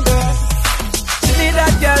Caribbean girl. She need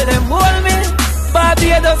that girl, them hold me.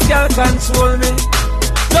 Barbados girl control me.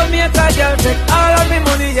 Jamaica girl take all of me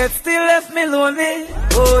money, yet still left me lonely.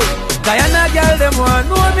 Oh, Guyana girl, them want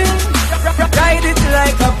know me. Ride it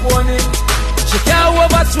like a pony. She can't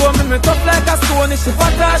overthrow me, me tough like a stone. She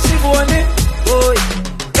fat or she bony. Oh,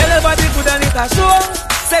 everybody good and it a show.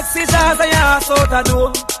 Sexy jazz and your ass out a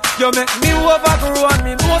door. You make me overgrow and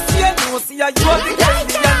me no see you, no see you. You have the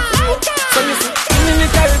Caribbean flow. So you see, give me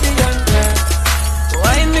Caribbean girl.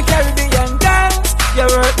 Wine me Caribbean girl. You're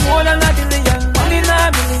worth more than a billion. 1 in a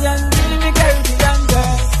million. Give me Caribbean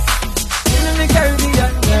girl. Give me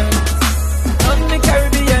Caribbean girl. Love me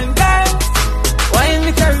Caribbean girl. Wine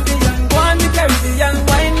me Caribbean. Go on me Caribbean.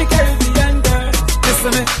 Wine me Caribbean girl.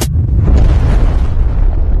 Listen me.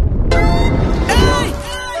 Hey,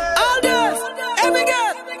 all girls, every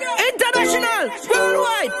girl, international,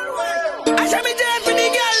 worldwide. I shall be there for the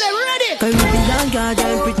girl. Them ready? Caribbean girl,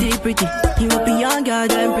 them pretty. European girl,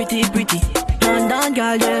 them pretty. London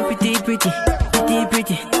girl, them pretty. USA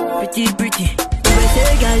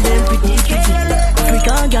girl, them pretty.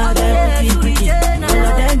 African girl, them pretty. All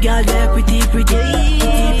of them girl, them pretty.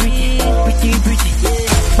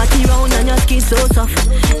 Body round and your skin so soft.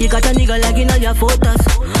 You got a nigga like in all your photos.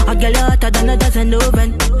 A girl hotter than a dozen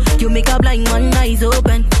oven. You make a blind man eyes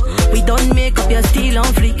open. We don't make up, you're still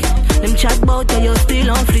on fleek. Them chat about you, you're still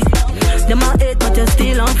on fleek. Them a hate, but you're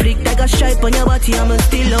still on fleek. Like a stripe on your body, I'm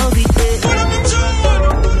still love it.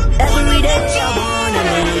 Every day I wanna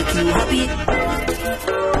make you happy.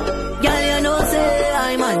 Girl, you know say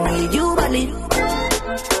I'm on need you badly.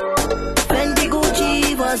 Fendi, Gucci,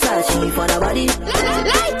 Versace for the body.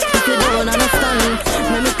 If you don't understand,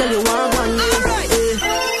 let me tell you one.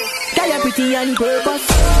 Girl, you're pretty on purpose.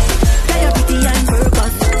 Girl, you're pretty on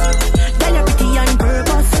purpose. Girl, you're pretty on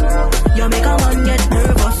purpose. You make a man get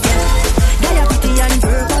nervous. Girl, you're pretty on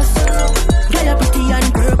purpose. Girl, you're pretty on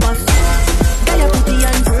purpose. Girl, you're pretty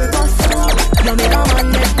on purpose. You make a man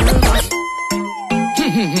get nervous.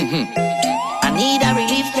 I need a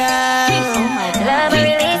relief, girl. Love a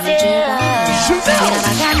relief, yeah.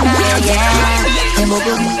 Come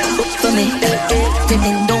over, cook for me.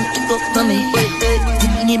 Then don't cook for me.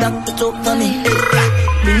 Bring it back to talk for me.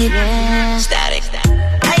 Bring it, static.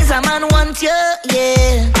 Eyes a man want you,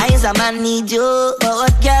 yeah. Eyes a man need you. But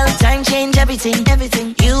what girl, time change everything.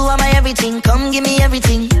 You are my everything, come give me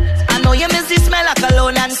everything. I know you miss the smell of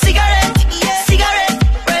cologne and cigarette.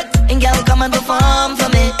 Breath. And girl, come and perform for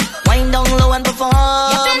me. Wind down low and perform.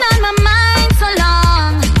 You've been on my mind so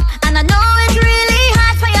long, and I know it's really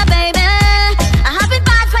hard for you, baby. I have it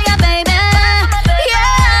bad for you, baby.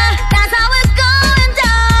 Yeah, that's how it's going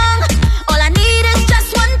down. All I need is just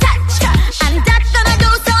one touch, and that's gonna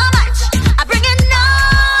do so much. I bring it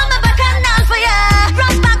on my bacchanal for you.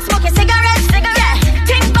 Rock back, smoke your cigarette. Yeah,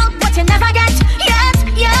 think about what you never get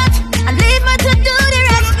yet, and leave me to do the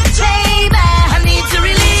rest, baby. I need to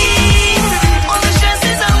release all the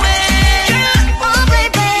stresses away. Oh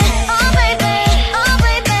baby,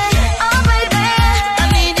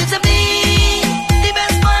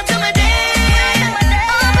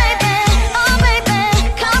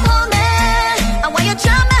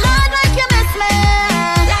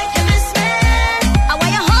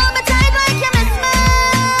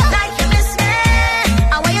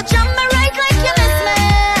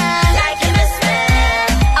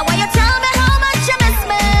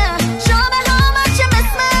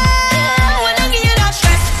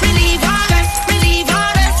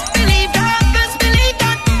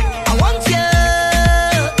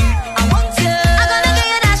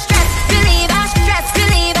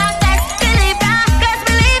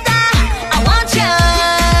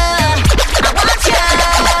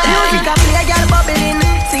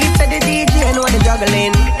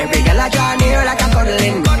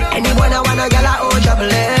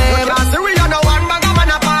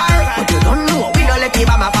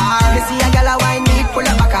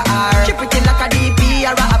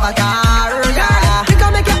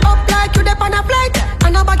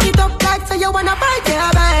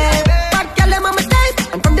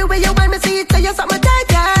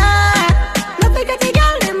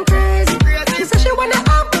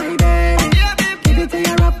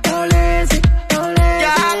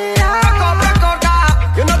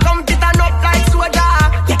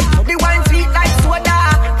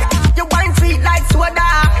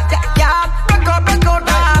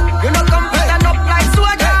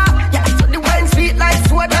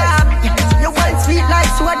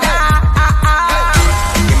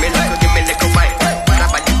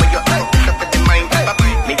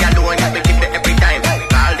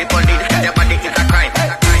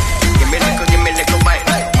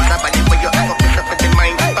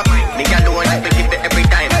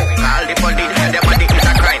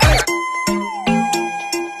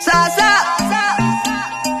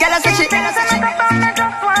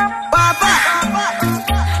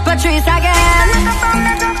 grease again.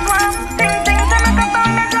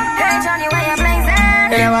 Hey Johnny, where you blazing?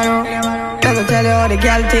 You never know. Let me tell you how the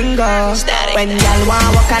girl thing go. When girl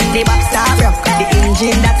want walk and the back start up, the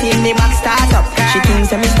engine that in the back start up. She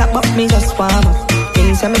thinks me stop up, me just warm up.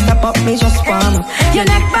 Thinks me stop up, me just warm up. Your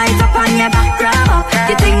neck bite up on your back grab up.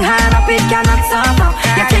 You think hard up, it cannot stop up.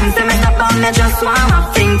 You think me stop up, me just warm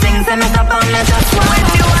up. Think me stop up, me just warm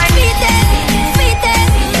up. You are sweetest, sweetest,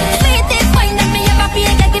 sweetest. Find that me ever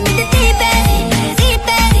feel, girl, give me the deepest,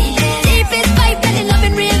 deepest, deepest vibe. Girl, you love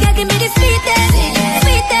it real, girl, give me the sweetest,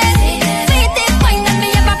 sweetest, sweetest. Find that me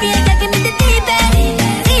ever feel, girl, give me the deepest,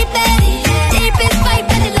 deepest, deepest vibe.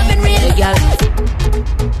 Girl, you love it real, girl.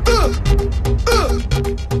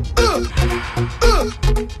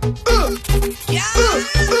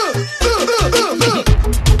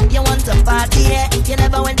 You want to party, yeah? You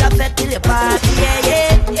never went up fed till you party, yeah,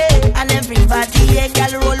 yeah, yeah. And everybody, yeah,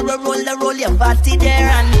 girl, roll your body there.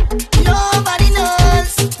 And nobody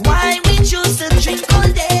knows why we choose to drink all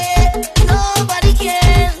day. Nobody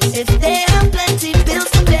cares if they have plenty bills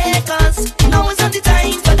to pay. Cause now is not the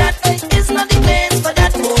time for that. It's not the place for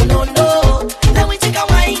that. Oh, no, no. Then we take a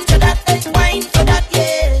wine to that, wine for that,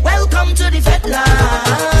 yeah. Welcome to the Fed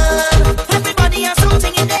land. Everybody has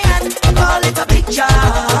something in their hand. Call it a big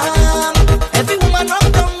jam. Every woman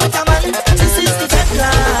run down with a man. This is the Fed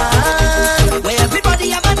land, where everybody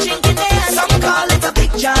have a drink in their hand. Some call it a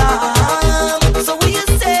big jam. So we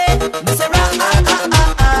say, Mr.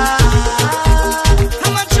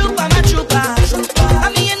 I'm a trooper, I'm a trooper.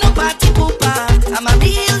 I'm here no party pooper. I'm a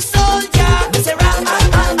real soldier. Mr.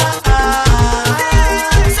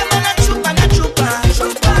 Some a trooper, not trooper.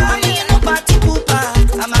 I'm here no party pooper.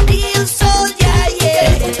 I'm a real soldier, yeah.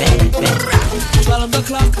 12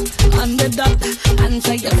 o'clock on the dot.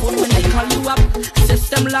 Answer your phone when I call you up.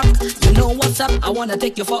 System lock, you know what's up. I wanna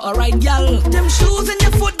take you for a ride, girl. Them shoes in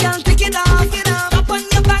your foot, girl, take it off. Up on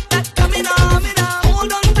your back, that coming off.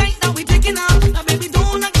 Hold on tight, now we taking off. Now baby,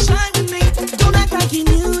 don't act shy with me. Don't act like you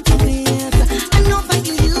new to this. I know that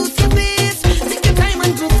you used to this. Take your time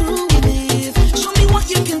and go through with this. Show me what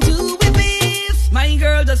you can do with this. My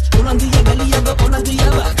girl, just hold on to your belly, you go hold on to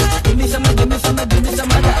your back. Give me some, give me some, give me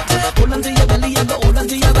some of that. Hold on to your belly, you go hold on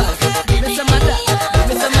to your back. Give me some of that, give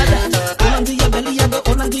me some of that. Hold on to your belly, you go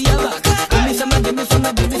hold on to your back. Give me some, give me some,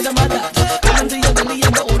 give me some of that. Hold on to your belly,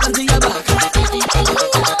 you go hold on to your back.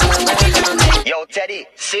 Yo, Teddy,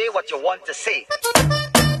 say what you want to say.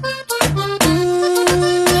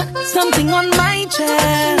 Something on my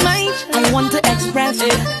chest, I want to express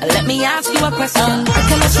it. Let me ask you a question. I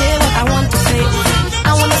cannot say what I want to say.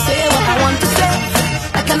 I wanna say what I want to say.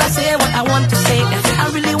 I cannot say what I want to say. I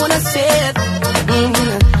really wanna say it.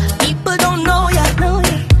 People don't know ya,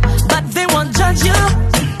 but they won't judge you.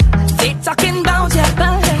 They talking about ya,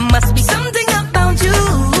 must be something about you.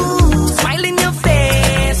 Smile in your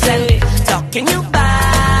face and talking you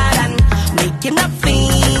bad and making up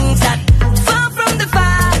things that far from the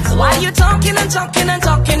facts. Why you talking and talking and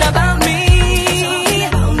talking about me?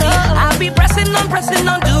 I'll be pressing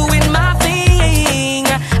on, doing my thing.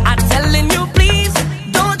 I'm telling you, please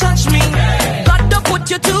don't touch me. God don't put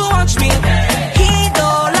you to watch me. He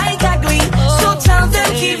don't like ugly, so tell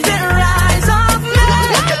them keep their eyes off me.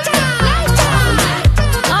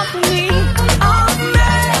 Off me, off me,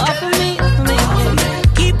 off me, off me.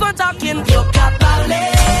 Keep on talking, yo capale,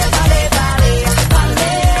 vale, vale, vale,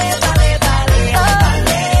 vale, vale, vale,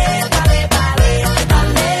 vale, vale,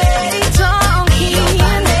 vale, talking,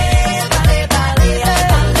 vale, vale, vale, vale,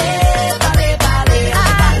 vale, vale,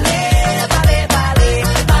 vale, vale,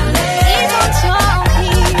 vale, keep on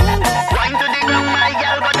talking. Wine to the ground, my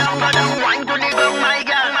girl, go down, go down. Wine to the ground, my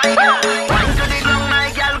girl, my girl. Wine to the ground, my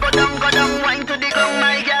girl, go down, go down. Wine to the ground,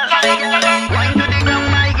 my girl, my girl. Wine to the ground,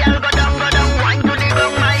 my girl, go down, go down. Wine to the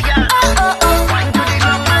ground, my girl.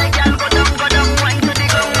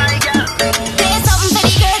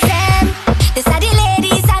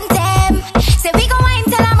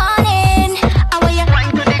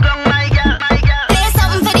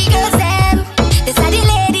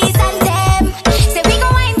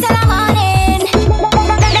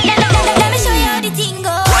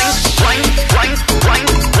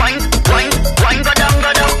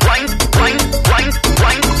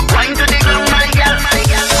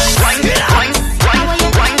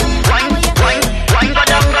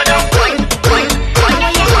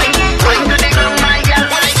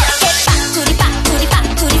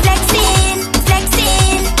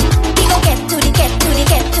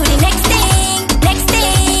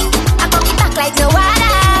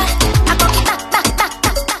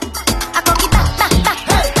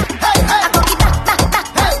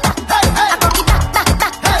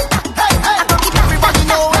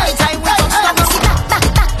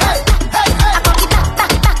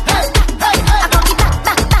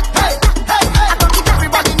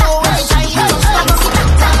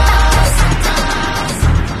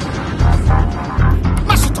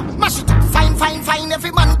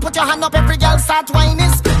 your hand up, every girl start whining.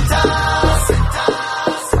 Splitters.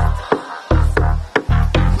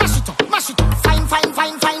 Mash it up, fine.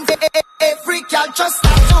 Every girl just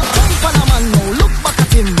start to wine for a man, no look back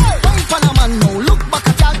at him. Wine for a man, no look back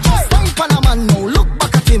at girl. Just wine for a man, no look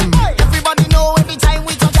back at him. Everybody know every time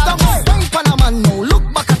we touch down. Wine for a man, no look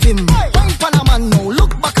back at him. Wine for a man, no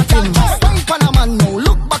look back at him. Wine for a man, no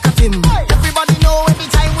look back at him. Everybody know every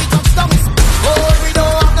time we touch down. Oh, we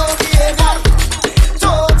don't have no behavior.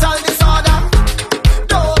 Total disorder.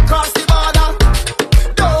 Don't cross the border.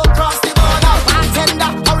 Don't cross the border.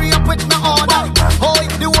 Bartender, hurry up with my order. Oh,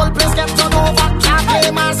 the whole place get turned over. Can't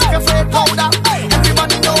play my secret freight powder.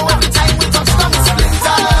 Everybody know every time we touch down.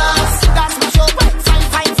 Splitters. That's my show.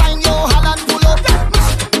 Fine. Yo, Holland pull up.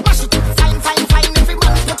 Mash it. Fine. Every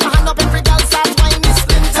man put your hand up. Every girl start whining.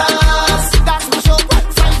 Splitters. That's my show.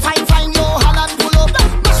 Fine. Yo, Holland pull up.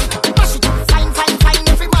 Mash it. Fine.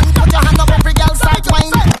 Every man put your hand up. Every girl start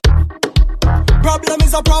whining. Problem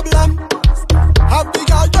is a problem. Have the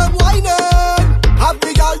girl them whining. Have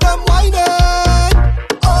the girl them whining.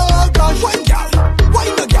 Oh gosh, wine girl,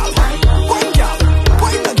 wine the girl, wine girl,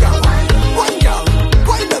 wine the girl, wine girl,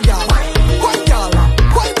 wine the girl, wine girl,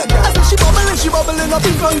 wine the girl. I said she bubbling up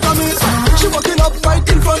in front of me. She walking up right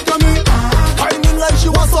in front of me, whining like she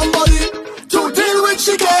wants somebody to deal with.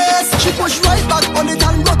 She gets, she push right back on it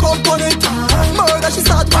and rock up on it. Murder, she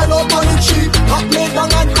start pile up on it. She hop me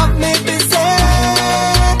down and hop me busy.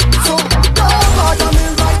 So don't bother me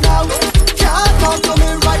right now. Can't talk to me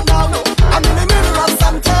right now. I'm in the middle of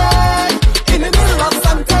something. In the middle of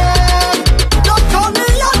something. Don't call me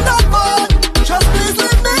on that phone. Just please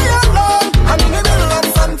leave me alone. I'm in the middle of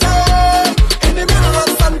something. In the middle of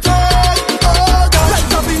something. Oh God.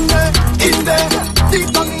 Light up in there. Deep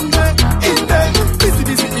down in there. Busy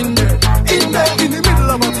in there. In the middle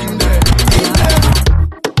of a thing there. In there.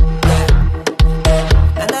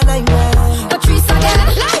 Patrice again.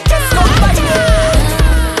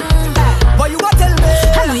 But you want tell me?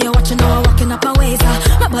 I know you're watching, now I'm walking up my ways.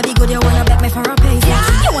 My body good, you wanna beg me for a pace.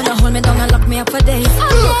 You wanna hold me down and lock me up for days.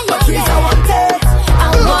 Patrice, I want it. I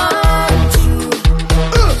want you,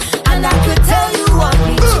 and I could tell you want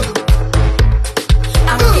me too.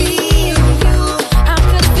 I feel you, I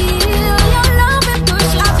could feel your love and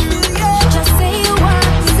push up. Just say you want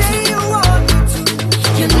me to.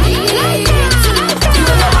 You need to. You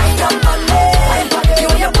wanna wind up on me. You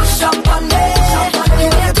wanna push up on me. You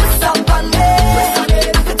wanna twist up on me.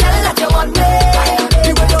 I could tell that you want me.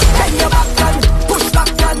 You wanna bend your back and push back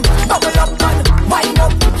and bubble up and wind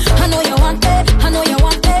up. I know you want it. I know you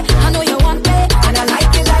want it. I know you want it. And I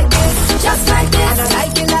like it like this, Just like this. and I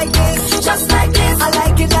like it like this, Just like this. I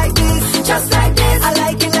like it like this, Just like this. I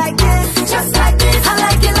like it like this, Just like this. I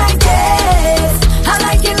like it like this. I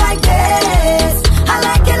like it like this. I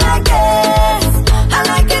like it like this. I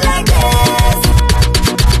like it like this.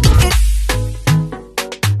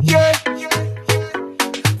 yeah.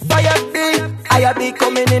 Fire big, I be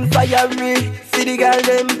coming in fiery. See the girl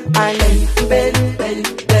them and bend.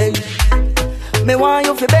 Me want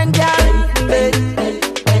you fi bend, girl, bend.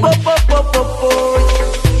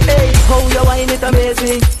 Hey, how you whine it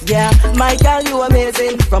amazing, yeah. My girl, you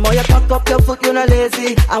amazing. From how you cock up your foot, you no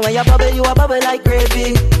lazy. And when you a bubble like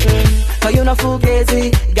gravy. Cause you no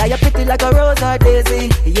fugazi. Girl, you pretty like a rose or daisy.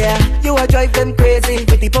 Yeah, you a drive them crazy.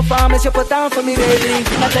 With the performance you put on for me, baby.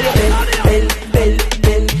 I tell you,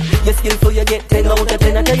 bell. You're skillful, you get 10 out of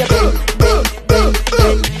 10. I tell you, bell.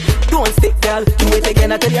 Don't stick, girl, do it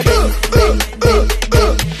again. I tell you, bell.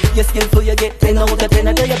 You're skillful, you get 10 out of 10.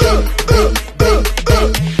 I tell you, bell.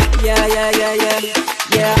 Yeah.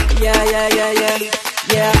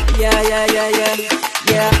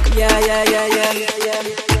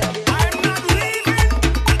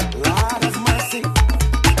 Lord of mercy.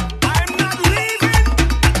 I'm not leaving.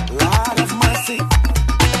 Lord of mercy.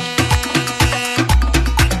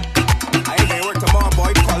 I ain't gonna work tomorrow,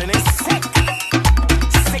 boy. Calling it sick.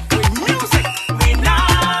 Sick with music. We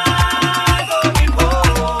not going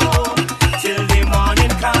home till the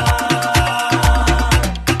morning come.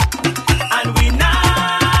 And we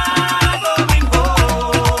not going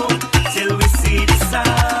home till we see the sun.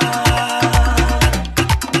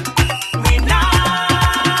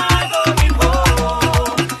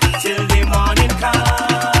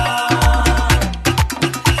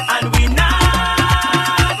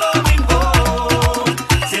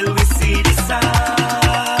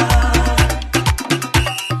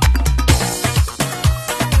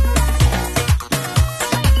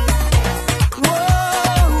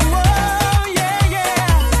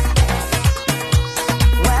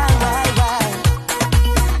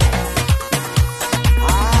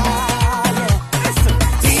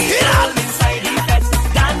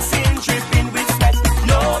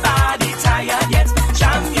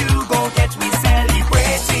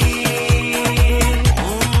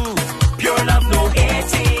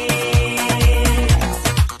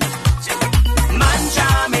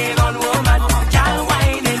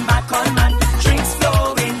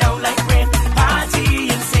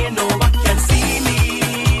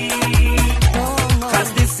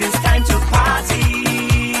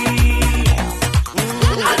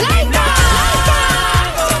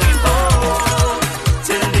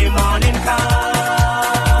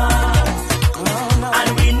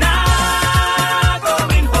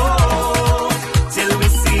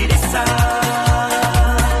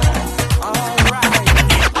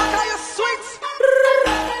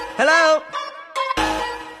 Hello.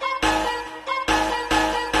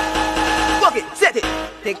 Walk it, set it.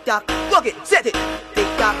 Tick tock. Walk it, set it. Tick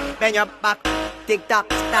tock. Bend your back. Tick tock.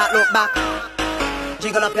 Start look back.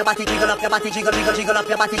 Jiggle up your body, jiggle up your body, jiggle, jiggle, jiggle up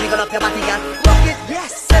your body, jiggle up your body, girl. Rock it,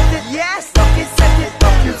 yes, set it, yes. Rock it, set it,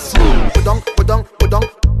 rock it, slow. Put down, put down, put down,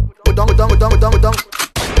 put down, put down, put down, put down, put down.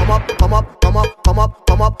 Come up, come up, come up, come up,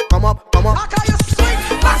 come up, come up, come up. Look how you swing.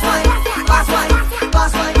 Pass wine, pass wine,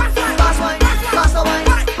 pass wine, pass wine, pass the wine,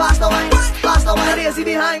 pass the wine, pass the wine. Lazy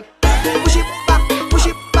behind. Push it back, push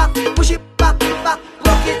it back, push it back, back.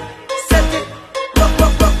 Rock it, set it, rock,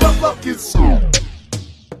 rock, rock, rock, rock it, slow.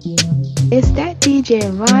 Is that DJ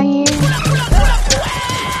Ryan?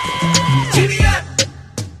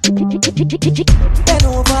 Bend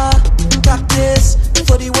over, practice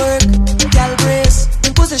for the work, gal brace,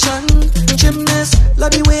 position, gymnast,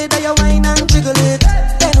 love the way that you whine and jiggle it.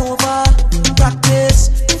 Bend over, practice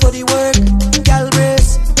for the work, gal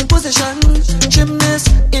brace, position, gymnast,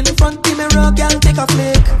 in front the mirror, gal take a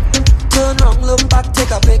flick. Turn round, look back,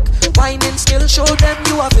 take a pic. Whining skill, show them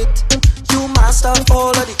you have it. You master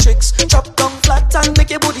all of the tricks. Drop down flat and make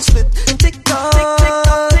your body split. Tick tock, tick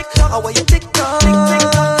tock, tick tock. How are you tick tock, tick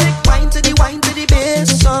tock, tick. Wine to the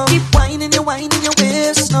bass now. Keep whining your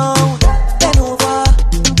waist now. Bend over,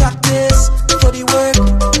 practice for the work,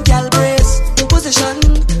 gal brace, position,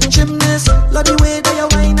 gymnast. Love the way that you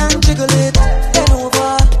whine and jiggle it. Bend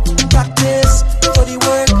over, practice for the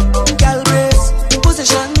work, gal brace,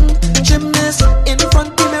 position, gymnast. In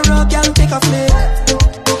front the mirror, gal take a flick.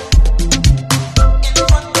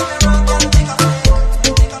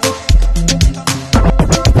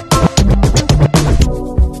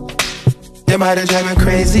 Your body driving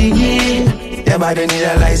crazy, your body need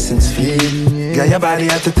a license fee. Got your body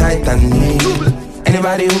at the tight and me.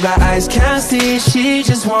 Anybody who got eyes can't see. She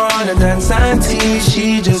just wanna dance and tease.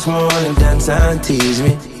 She just wanna dance and tease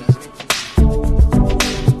me.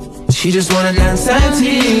 She just wanna dance and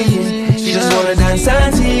tease. She just wanna dance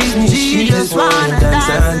and tease me. She just wanna dance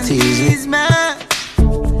and tease me.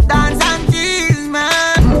 Dance and tease me.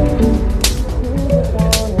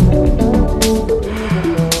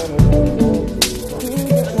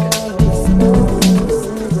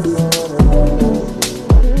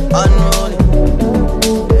 Unroll it,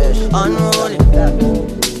 unroll it.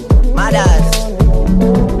 My dad.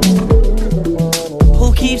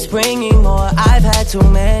 Who keeps bringing more? I've had too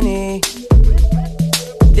many.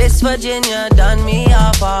 This Virginia done me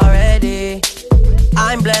up already.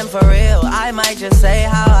 I'm blamed for real, I might just say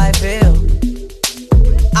how I feel.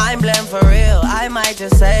 I'm blamed for real, I might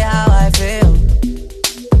just say how I feel.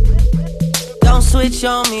 Don't switch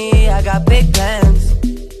on me, I got big plans.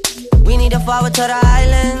 We need to forward to the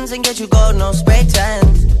islands and get you gold, no spray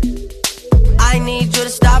tans. I need you to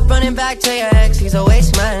stop running back to your ex, he's a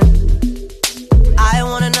waste man. I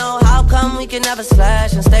wanna know how come we can never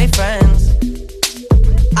slash and stay friends.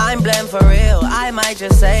 I'm blamed for real, I might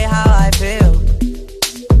just say how I feel.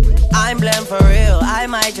 I'm blamed for real, I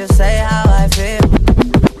might just say how I feel.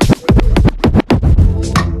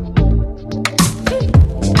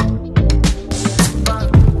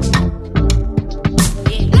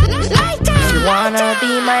 She wanna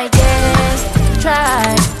be my guest,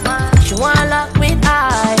 try. She wanna lock with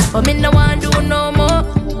I, but me no wanna do no more.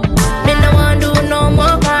 Me no wanna do no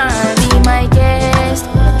more crime. Be my guest,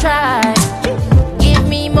 try. Give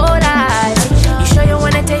me more life. You sure you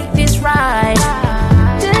wanna take this ride?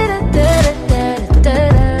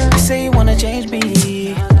 You say you wanna change me,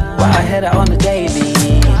 well I had it on the daily.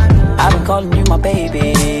 I've been calling you my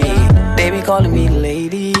baby, baby calling me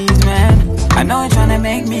ladies, man. I know you're tryna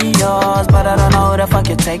make me yours, but I don't know who the fuck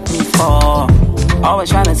you take me for.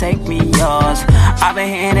 Always tryna take me yours. I've been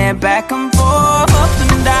hitting it back and forth, up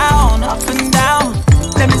and down, up and down.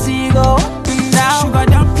 Let me see you go up and down. Sugar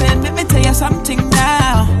dumpling, let me tell you something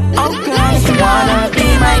now. Okay, she wanna be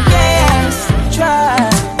my guest, try.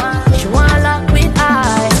 She wanna lock with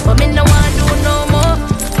I, but me no wanna do no more.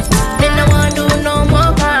 Me no wanna do no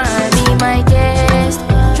more crime. Be my guest,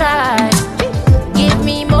 try. Give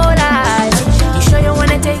me more life. You sure you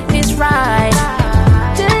wanna take this ride?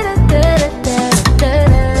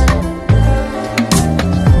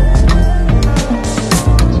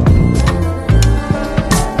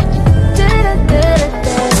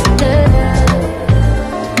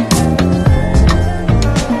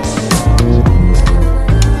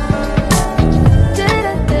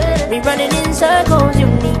 Running in circles, you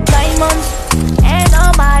need diamonds and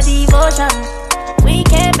all my devotion. We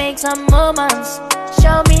can make some moments.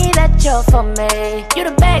 Show me that you're for me. You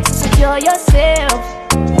the best, secure yourself.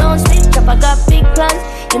 Don't switch up, I got big plans.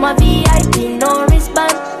 You my VIP, no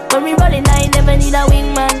wristband. When we rollin', I never need a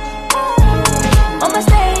wingman. On my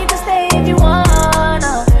stage,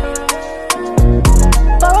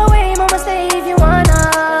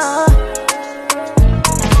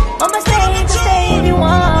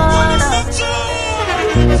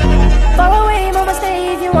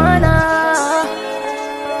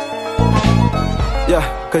 Yeah,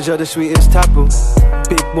 cause you're the sweetest taboo.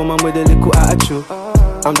 Big woman with a little attitude.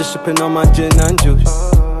 I'm just sipping on my gin and juice.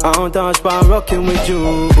 I don't dance but I'm rocking with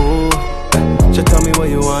you. So tell me what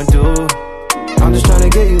you want to do. I'm just trying to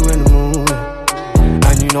get you in the mood.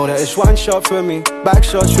 And you know that it's one shot for me, back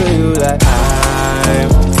shots for you. Like I'm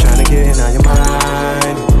trying to get in on your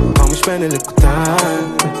mind. Come we spend a little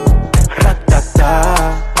time.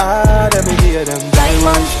 Ra-ta-ta, let me hear them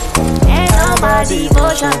diamonds. And all my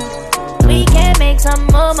devotion, we can make some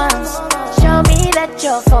moments. Show me that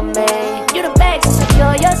you're for me. You the best,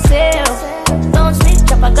 secure yourself. Don't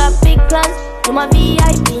switch up, I got big plans. You my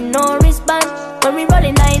VIP, no wristband. When we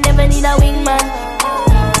rollin', I never need a wingman.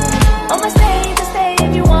 I'ma stay to stay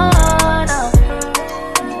if you wanna.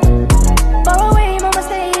 Far away, I'ma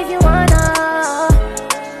stay if you wanna.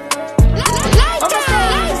 I'ma stay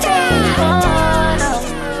to stay if you wanna.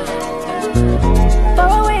 Far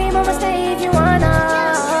away, I'ma stay if you wanna.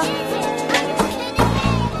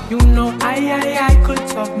 You know I could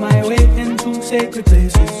talk my way into sacred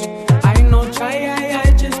places. I know try,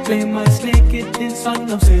 I just play my snake, it is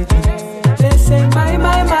son of Satan. They say my,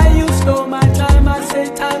 you stole my time. I say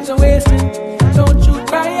time's a wasting. Don't you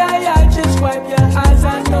cry, I just wipe your eyes.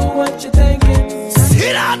 I know what you're thinking.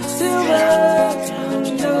 Sit up, Silver,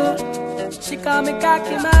 she call me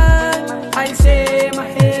cocky man. I say my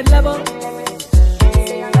head level.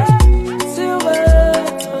 Silver,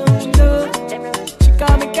 she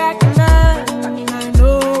call me cocky man. I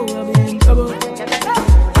know I'm in trouble.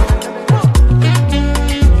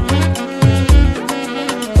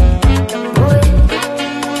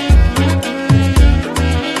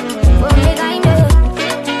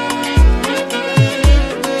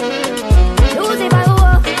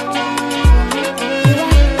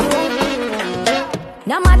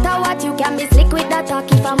 No matter what, you can be slick with that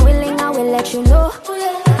talk. If I'm willing, I will let you know.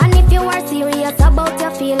 And if you are serious about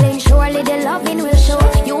your feelings, surely the loving will show.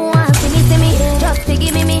 You want see me, just to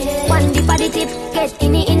give me one dip of the tip, get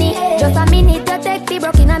inni. Just a minute to take the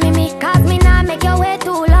broken on me. Cause me now make your way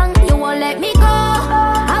too long. You won't let me go.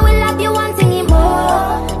 I will love you one singing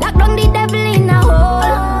more. Lock down the devil in a hole.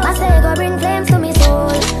 I say go bring flames to me soul.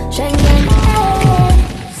 Schengen,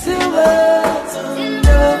 Silver,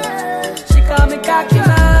 she call me cocky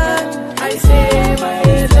man. I say my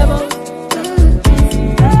head level.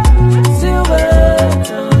 Silver,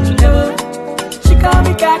 she call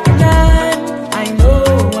me cocky man. I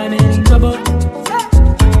know I'm in trouble.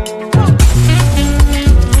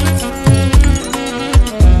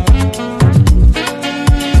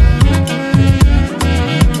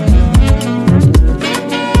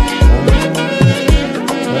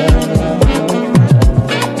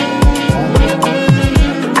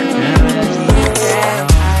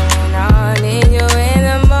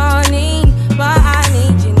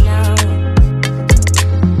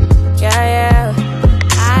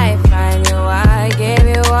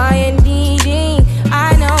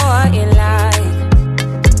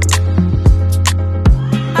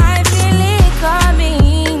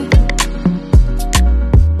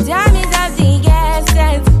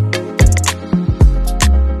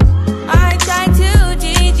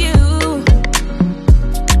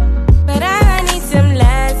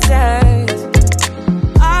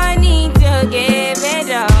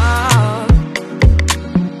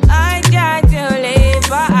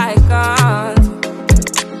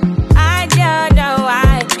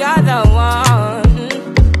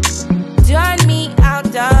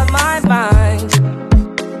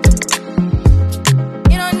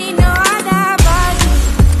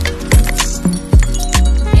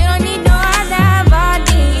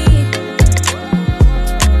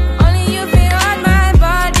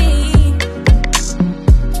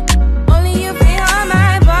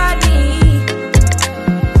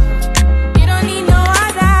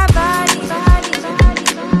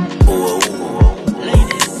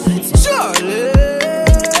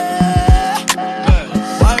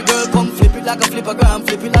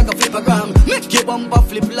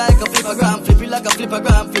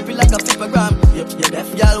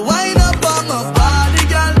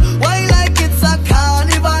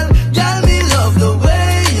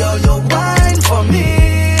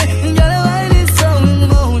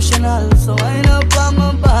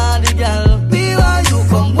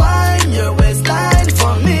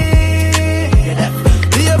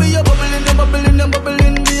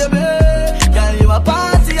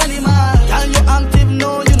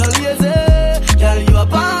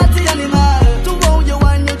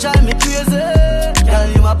 Girl,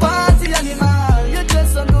 you a party animal. You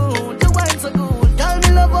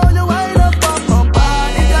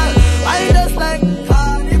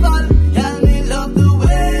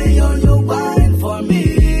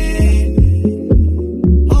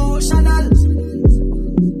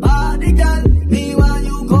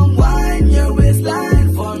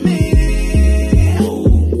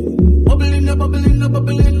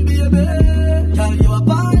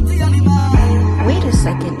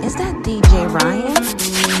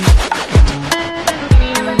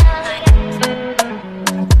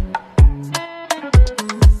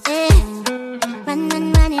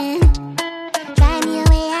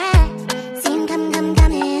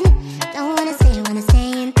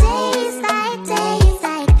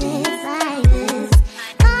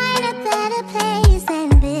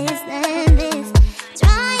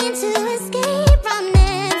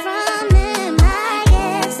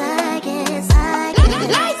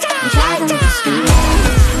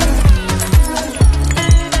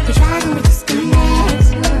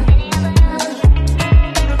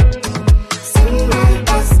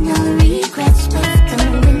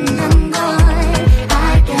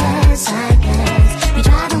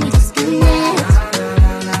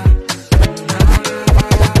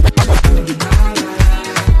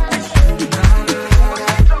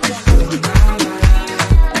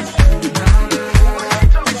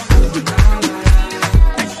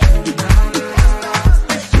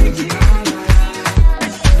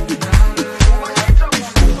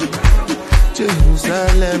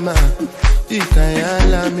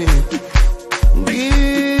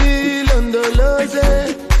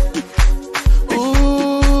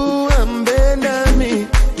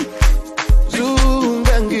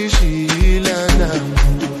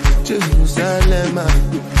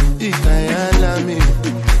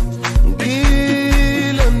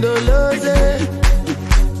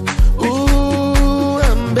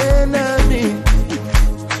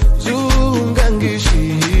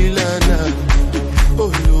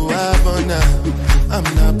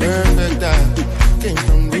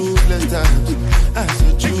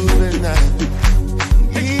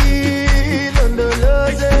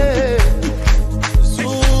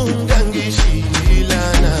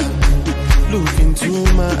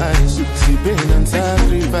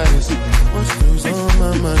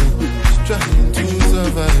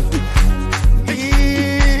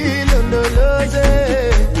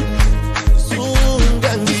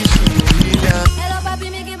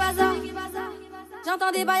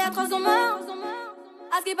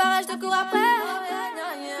pareil, je te cours après.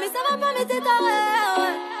 Mais ça va pas, mais t'es taré.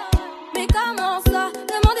 Mais comment ça,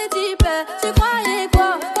 le monde est typé. Tu croyais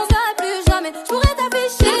quoi, qu'on serait plus jamais. Je pourrais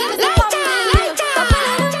t'afficher, mais c'est pas mon délire. T'as pas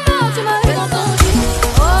les numéros, tu m'as eu dans ton lit.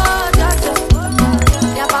 Oh, dja dja,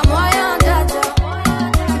 y'a pas moyen, dja dja.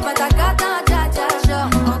 J'suis pas ta cata, dja dja. Genre,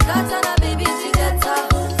 en katana, baby, tu dettes ça.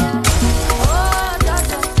 Oh, dja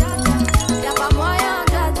dja, y'a pas moyen,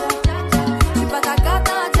 dja dja. J'suis pas ta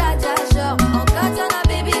cata, dja dja. Genre, en katana,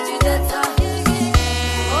 baby, tu dettes ça.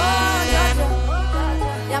 Oh, dja dja,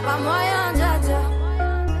 y'a pas moyen, dja dja.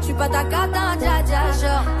 J'suis pas ta cata, dja dja.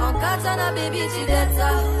 Genre, en katana, baby, tu dettes ça.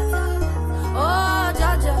 Oh,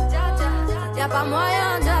 dja dja, y'a pas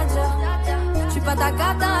moyen, dja dja. J'suis pas ta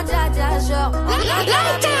cata, dja dja. Genre, en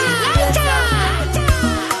katana, baby, tu dettes ça.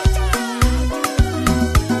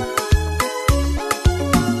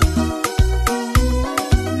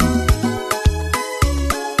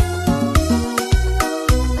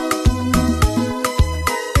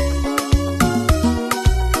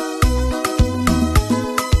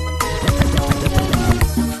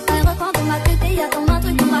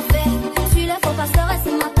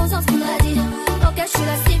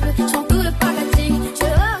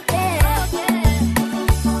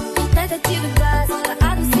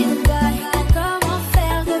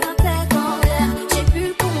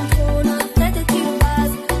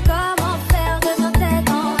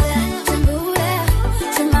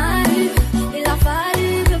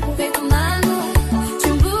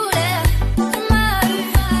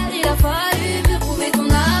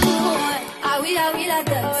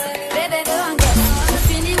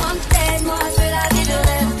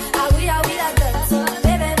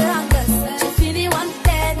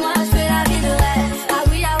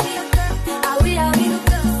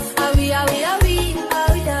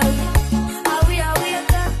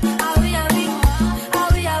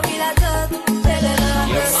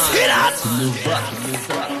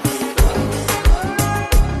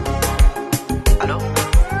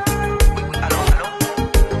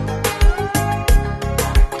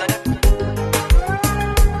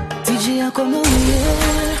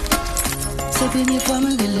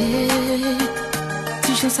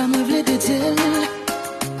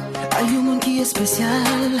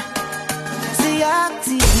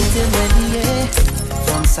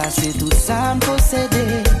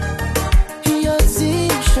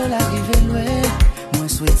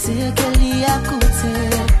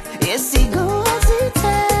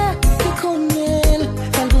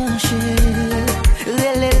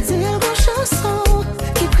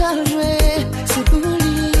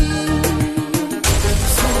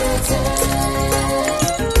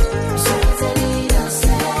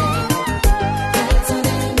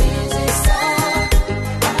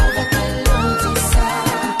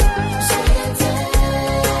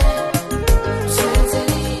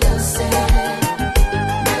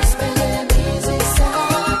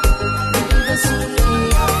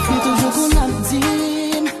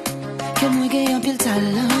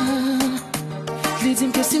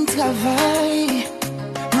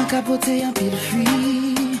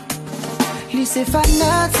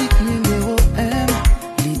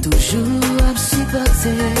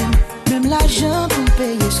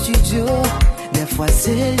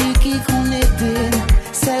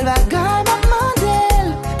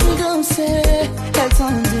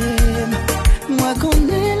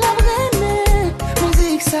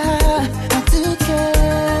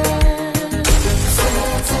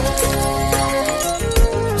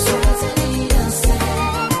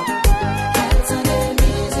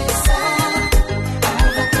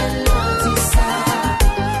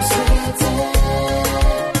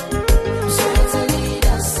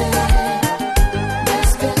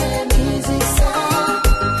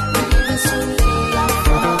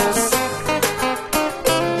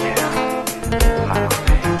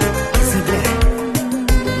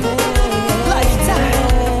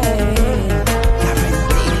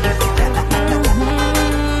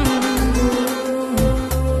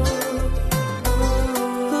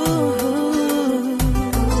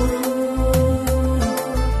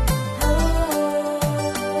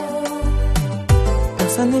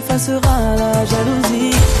 N'effacera la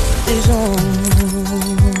jalousie des gens.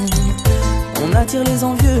 On attire les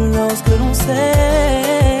envieux lorsque l'on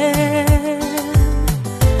sait.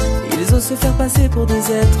 Ils osent se faire passer pour des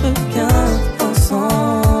êtres bien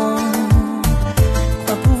pensants.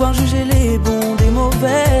 Croient pouvoir juger les bons des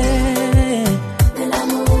mauvais. Mais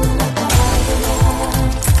l'amour n'a pas de là.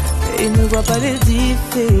 Et ne voient pas les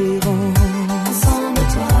différences. Ensemble,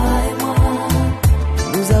 toi et moi,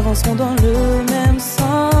 nous avancerons dans le même sens.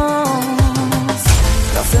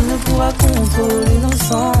 Personne ne pourra contrôler nos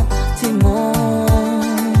sentiments.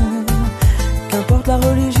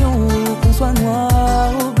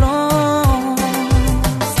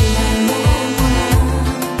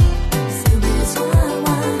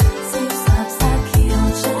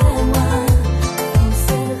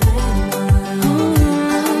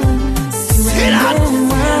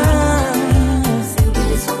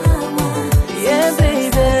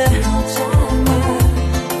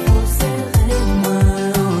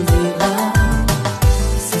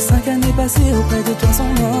 dans son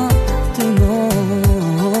maintenant,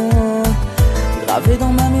 gravé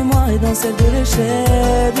dans ma mémoire et dans celle de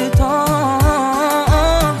l'échelle du temps.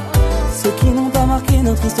 Ceux qui n'ont pas marqué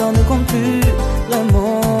notre histoire ne comptent plus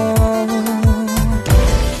vraiment.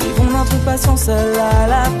 Vivons notre passion seule à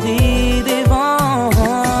l'abri des vents.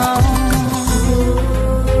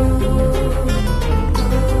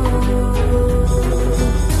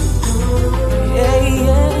 Hey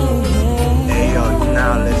yo, you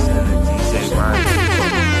now listening to DJ Ryan.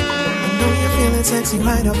 I know you're feeling sexy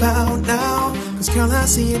right about now, 'cause girl, I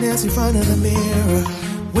see you dance in front of the mirror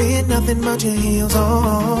with nothing but your heels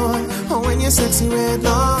on. Oh, when your sexy red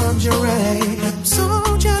lingerie. I'm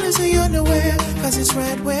so jealous of your underwear, 'cause it's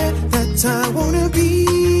red where that I wanna be.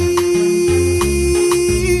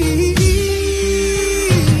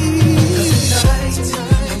 'Cause tonight,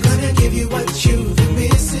 I'm gonna give you what you've been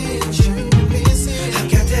missing. I've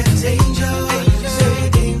got that danger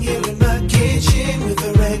sitting here in my kitchen with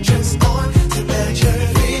a red dress on to match her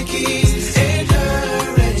Vicky's and her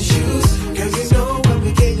red shoes. Girl, you know what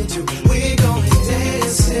we're getting to. We're going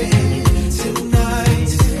dancing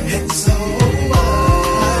tonight, and so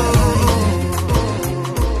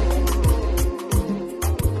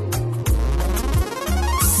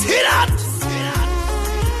sit up.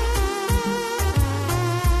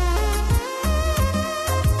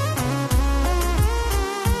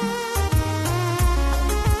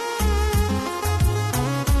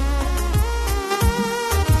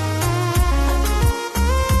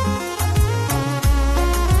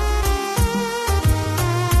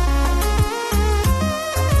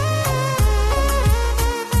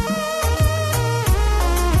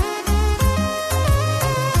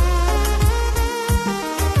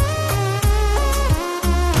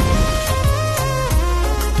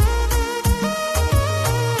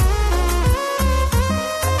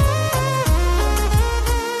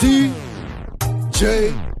 J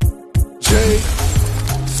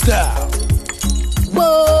Style.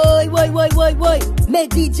 Boy, make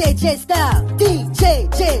DJ J Style, DJ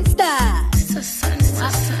J Style.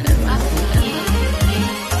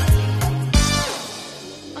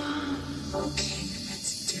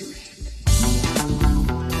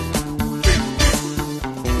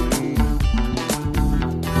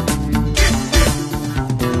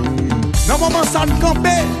 Nan maman sa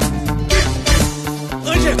n'kampe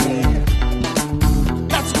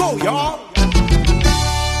Let's go, y'all.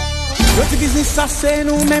 Yo ti business sa c'est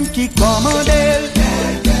nous même qui commandel.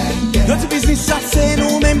 Yo ti business sa c'est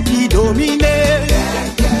nous même qui dominel.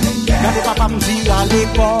 Gade papa m'di à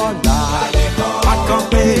l'école là, à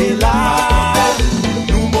camper là.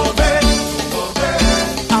 Nous mauvais,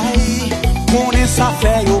 aïe, on est ça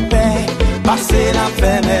fait au paix, passer la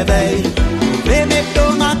paix merveille. Les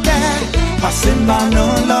métaux matin, passer ma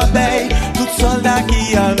non l'obéi. Tout soldat qui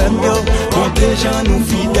a même yo, ont déjà nous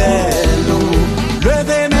fidèles.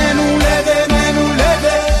 Levez mais nous, levez mais nous,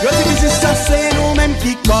 levez. Yo ti business ça c'est nous même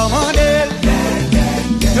qui commandel.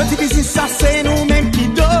 Yo ti business ça c'est nous même qui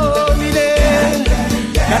dominel.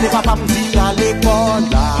 Gade papa m'di à l'école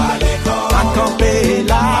là, à camper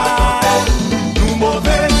là. Nous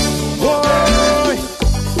mauvais, oh.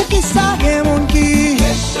 Ou qui ça gen moun qui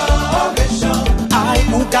méchant. Aïe,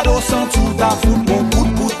 ou cadeau sans tout ta fout mon coup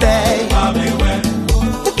de bouteille.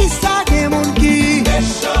 Ou qui ça gen moun qui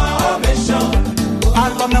méchant.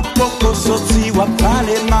 Album n'a pas sorti ou a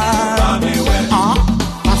parlé mal.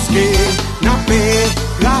 Parce que n'a pas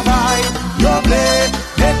travail, yo blé,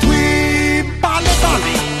 détruit. Parlez.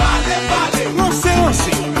 Non c'est.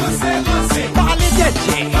 Parlez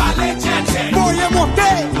djedje. Voyez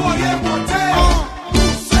monter.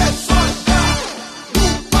 C'est soldat. Ou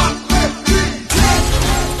pas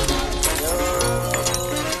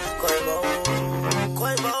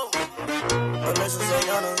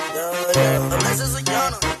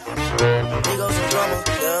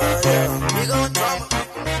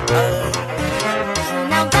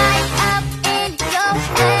Now right up in your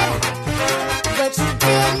head, what you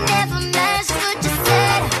did never matched what you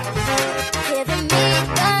said. Giving me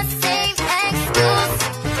the same excuse,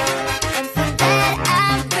 and for that I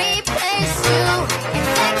replace you. In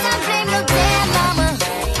fact, I blame your dead mama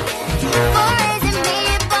for raising me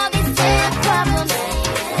up all these damn problems.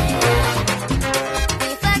 We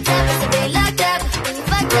fucked up, so we locked up. We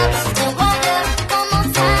fucked up, still woke up. One more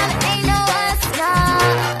time, ain't no us now.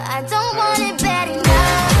 I don't want it bad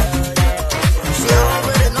enough. See, I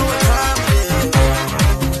already know what time it is.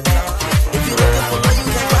 If you're looking for love, you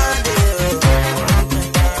can't find it.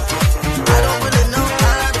 I don't really know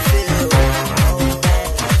how to feel.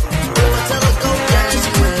 If I tell her go down, she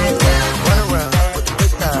will. Run around with the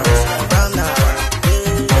big thighs, round eyes.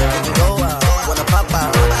 Yeah, when you go out, wanna pop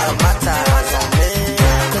out, I have my ties on me.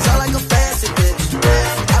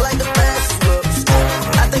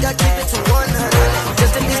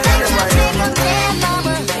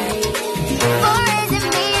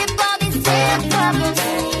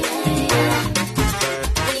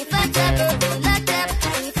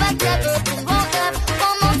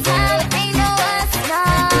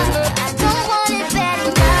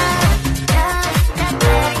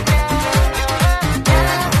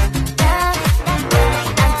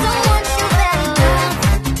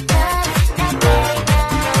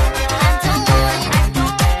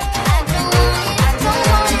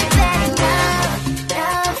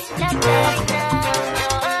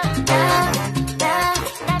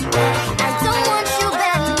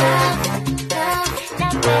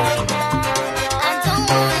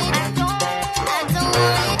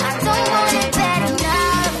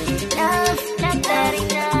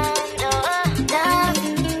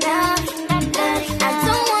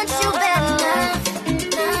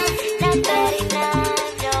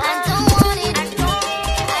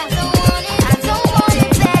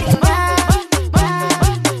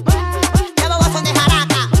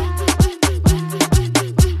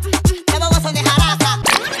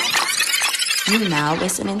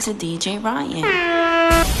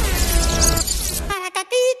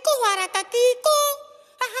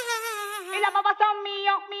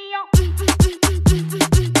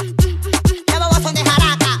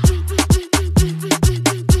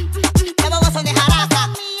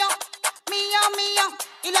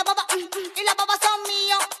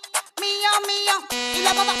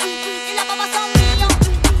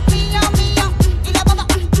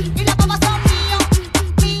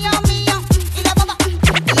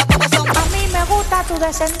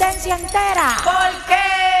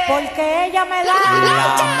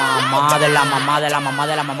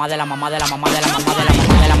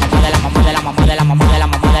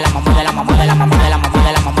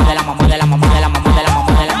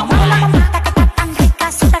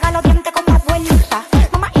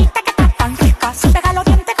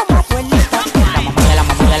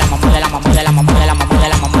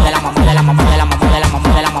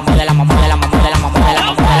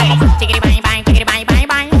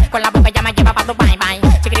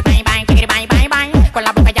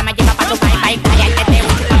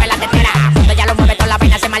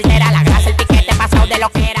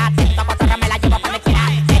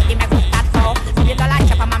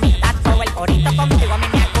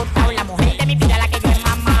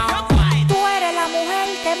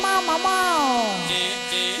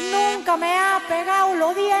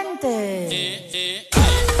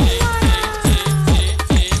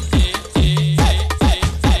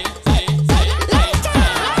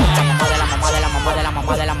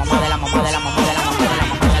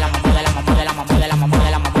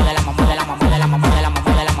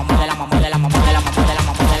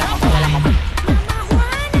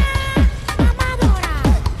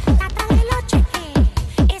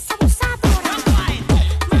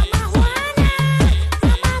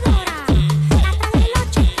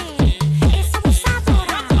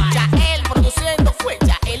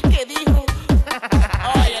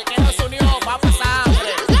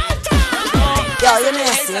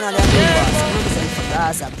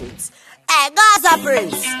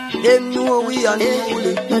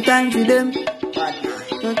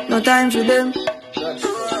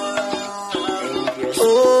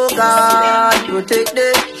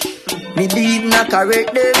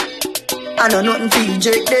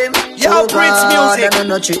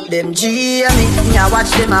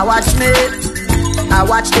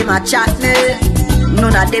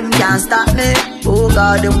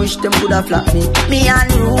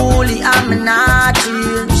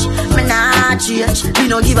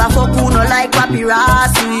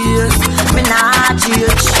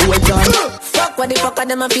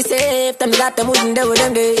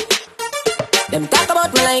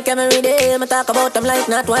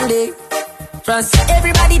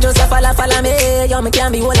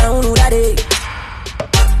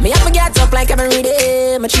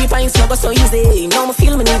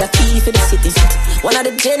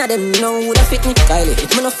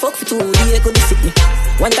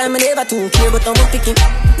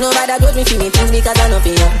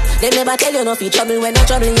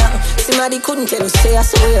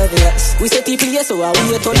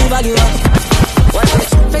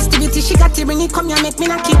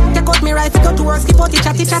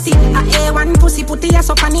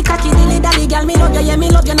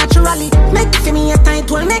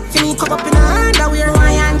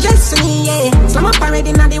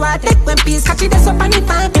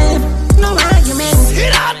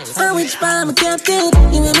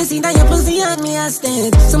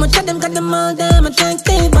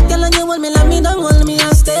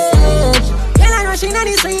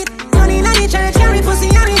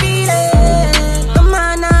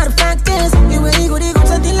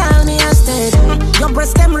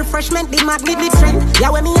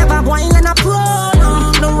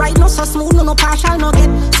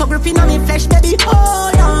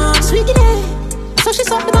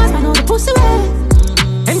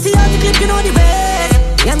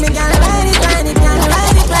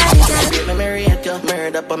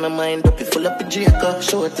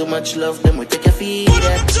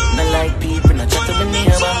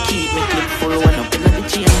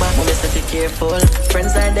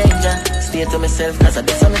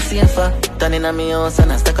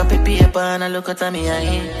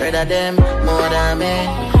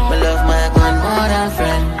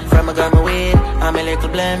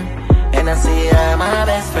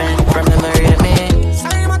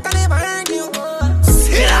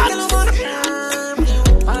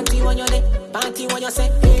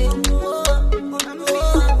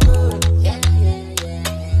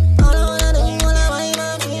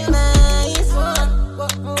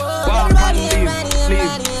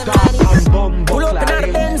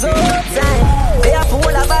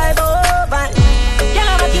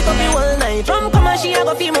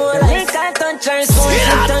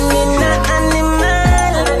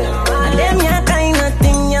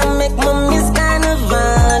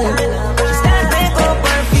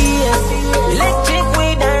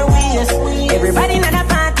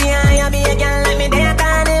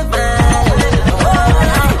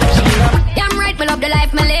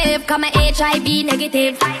 try be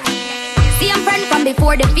negative. Same friend from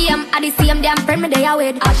before the fame, and the same damn friend me they are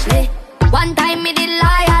with Ashley. One time me did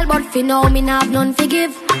loyal, but for now me not have none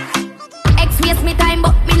forgive. Ex waste me time,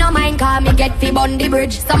 but me no mind, cause me get fi bun the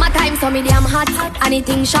bridge. Summertime so me damn hot,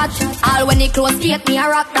 anything shot. All when it close gate me a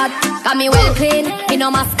rock that. Cause me well clean, me no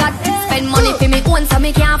mascot. Spend money for me own so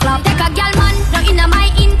me can't flop. Take a girl man, no inna my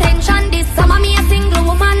intention. This summer me a single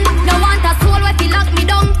woman. No want a soul where fi lock me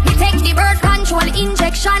down. Me take the birth control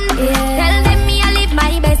injection. Tell them me I live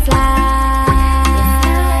my best life.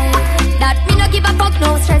 That me no give a fuck,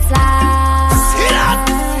 no stress life.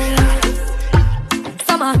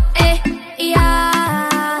 Summer,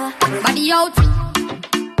 yeah, body out,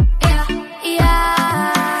 yeah,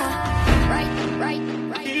 right.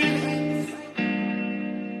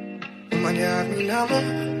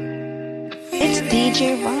 It's DJ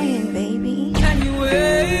Ryan, baby.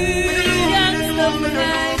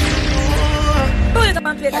 Pull it up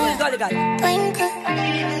and play that golly guy.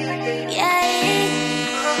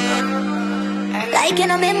 Like you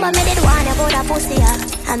know, remember me did one about a pussy, yeah.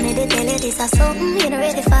 I made it tell you this is something you know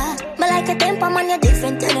ready for. But like a temper man, you're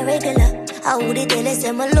different than a regular. I would tell you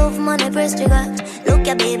say my love money press trigger. Look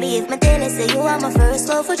ya baby, if me tell you say you are my first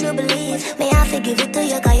love, would you believe? May I forgive it to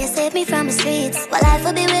you, cause you saved me from the streets. Well, life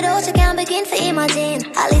would be without you, can't begin to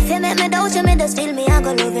imagine. I'll if you make me doubt you, me just feel me, I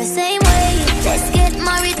go love you same way. Let's get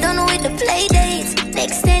married, done with the play dates.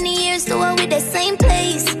 Next 10 years, do it with the same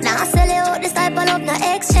place. Now I sell you out this type of love, no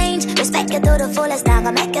exchange. Respect you to the fullest, not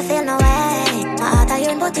gonna make you feel no way. My heart I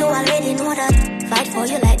yearn, but you already know that. Fight for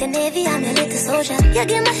you like the Navy, I'm your little soldier. You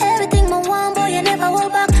give me everything, my one boy, you never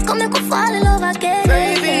hold back. Come make me fall in love again.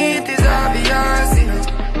 Baby, it is obvious, you know,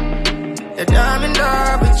 that I'm in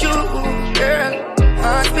love with you, girl.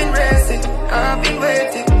 I've been racing, I've been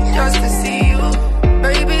waiting just to see you.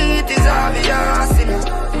 Baby, it is obvious, you know,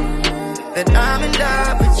 that I'm in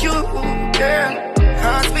love with you, girl.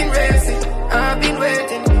 I've been racing, I've been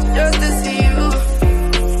waiting just to see you.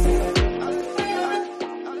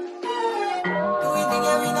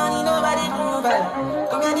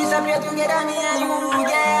 Come and disappear together, me and you,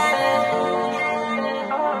 girl.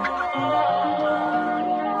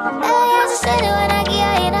 I just said it when I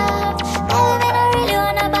get enough. Baby, me don't really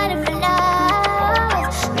want nobody for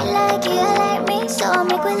love. Me like you, you like me, so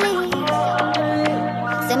make we leave.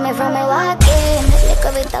 See me from me walking. Lick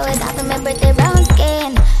of it always after me pretty brown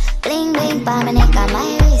skin. Bling bling, pa me neck on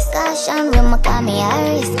my wrist. Caution, room, call me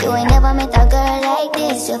Iris. You ain't never met a girl like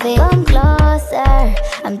this. You feel come closer,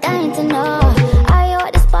 I'm dying to know. Are you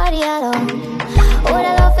at this party alone? Would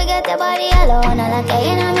I love forget your body alone? I like you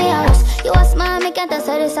in my house. You a smile, me can't tell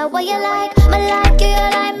this out what you like. Me like you, you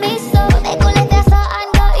like me so. They could let that so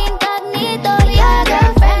and go incognito. Your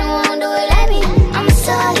girlfriend won't do it like me. I'm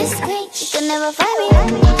so discreet, you can never find me.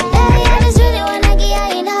 Baby, I just really wanna get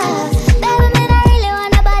you enough. Baby, me not really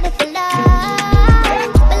want nobody for love.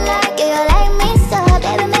 Me like you, you like me so.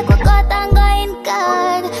 Baby, make we cut and go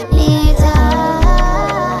incognito.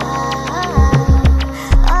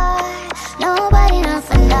 Nobody not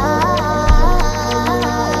for love.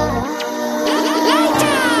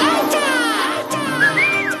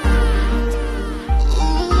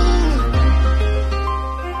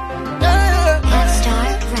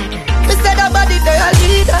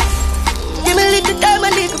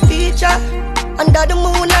 Under the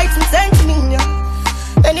moonlight and sentiment, yeah.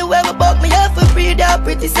 Anywhere we buck me up for breather.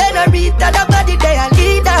 Pretty senorita, that body they a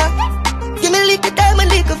leader. Give me little time, a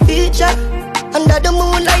little feature. Under the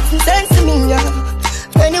moonlight and sentiment, yeah.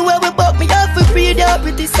 Anywhere we buck me up for breather.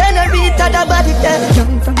 Pretty senorita, that body they.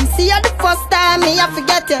 Young from see you the first time, me I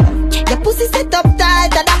forget you. Your pussy set up tight,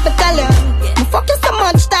 that I for tell you. Me fuck you so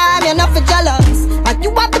much time, you're not for jealous. And you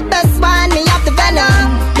are the best one, me have the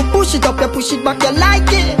venom. You push it up, you push it back, you like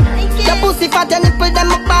it. Your pussy fat, your nipple, them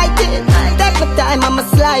a bite it. Take my time, I'ma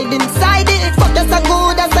slide inside it. Fuck you so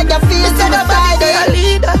good, that's how you feel inside it.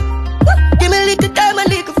 Leader. Give me little time, a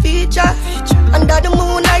little feature. Under the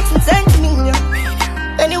moonlight and sentiment, yeah.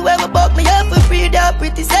 Anywhere we buck me up for breather.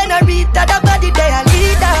 Pretty senorita, that body they a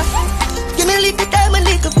leader. Give me little time, a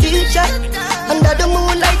little feature. Under the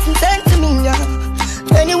moonlight and sentiment, yeah.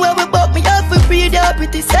 Anywhere we buck me up for breather.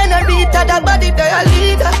 Pretty senorita, that body they a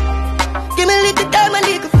leader. Give me little time, a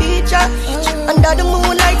little feature. Under the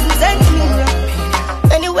moonlight and sentiment,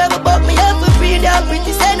 yeah. Anywhere we buck me up for breather.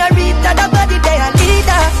 Pretty senorita, that body they a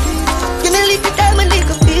leader. Give me little time, a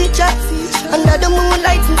little feature. Under the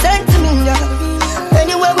moonlight and sentiment, yeah.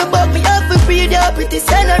 Anywhere we buck me up for breather. Pretty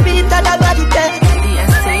senorita, that body they. The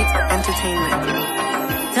Estate Entertainment.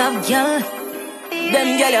 Top girl,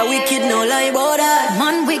 Them gyal are wicked, no lie about that.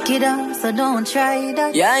 Man wicked, so don't try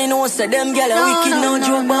that. Yeah, I know, so them gyal are wicked, no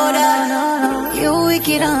joke about that. No. You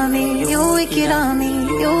wicked on me, you wicked on me,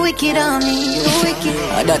 you wicked on me, you wicked.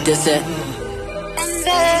 That you say.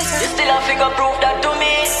 You still have figure prove that to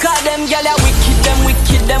me. Cause them gyal are wicked, them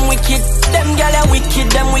wicked, them wicked. Them gyal are wicked,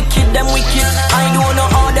 them wicked, them wicked. I don't know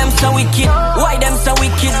how them so wicked, why them so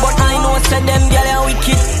wicked, but I know so them gyal are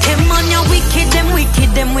wicked. Them man ya wicked, them wicked,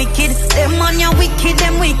 them wicked. Them man ya wicked,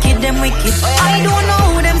 them wicked, them wicked. I don't know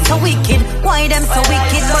how them so wicked, why them so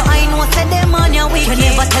wicked, but I know so them man ya wicked. You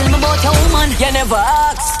never tell me about your woman, you never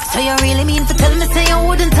ask. So you really mean to tell me say you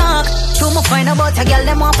wouldn't talk? True, me find about a girl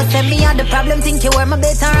them want to send me on the problem. Think you were my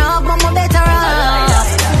better off, but my better off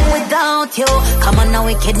without you. Come on now,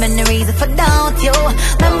 wicked man, the reason for doubt you.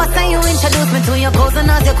 Remember say you introduced me to your cousin,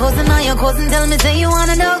 as your cousin, now your cousin tell me say you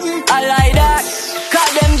wanna know. I like that.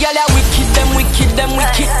 Cause them gyal are wicked, them wicked, them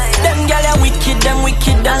wicked. Them gyal are wicked, them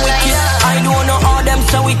wicked, them wicked. I don't know how them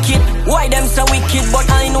so wicked, why them so wicked, but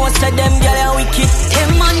I know so them gyal are wicked.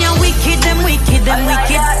 Them man ya wicked, them wicked, them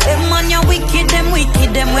wicked. Them man ya wicked, them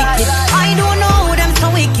wicked, them wicked. I don't know how them so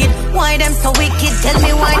wicked, why them so wicked. Tell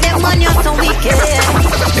me why them man ya so wicked.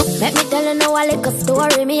 Let me tell you now a little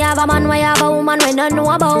story. Me have a man, why have a woman when don't know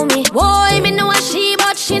about me. Boy, me know a she,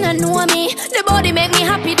 but she don't know me. The body make me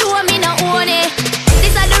happy, do me not own it.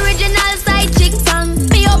 This is the original side chick song.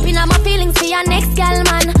 Me open up my feelings for your next gal,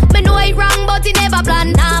 man. Me know it wrong, but it never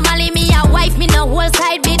plan. Normally me a wife, me no whole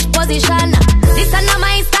side bitch position. This is not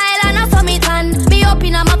my style and I saw me tan. Me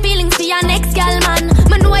open up my feelings for your next gal, man.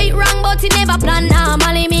 Me know it wrong, but it never plan.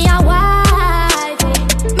 Normally me a wife.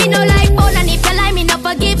 Me no like bone, and if you lie, me no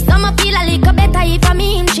forgive. Some I feel a little better if I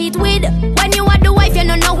mean cheat with. When you are the wife, you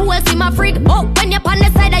don't know who else in my freak. Oh, when you're on the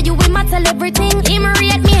side, you will my tell everything. Him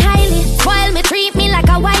rate me highly, spoil me, treat me like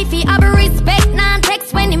a wifey. I be respect,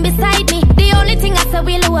 non-text when him beside me. The only thing I say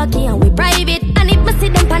we low key and we private. And if me see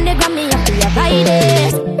them on the gram, me have to avoid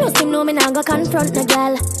it. No seem no me nah go confront no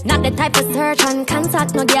girl. Not the type of search and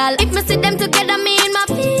contact no girl. If me see them together, me in my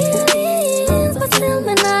feelings, but still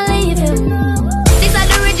me nah leave him. This is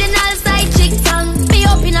the original side chick song. Me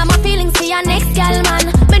open up my feelings for your next gal, man.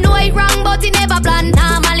 Me know it wrong, but it never plan.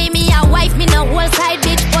 Normally me a wife, me no whole side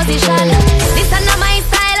bitch position. This is not my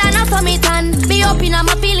style and I saw me tan. Me open up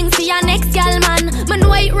my feelings for your next gal, man. Me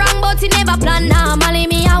know it wrong, but it never plan. Normally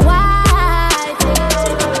me a wife.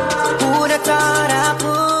 Who'da thought I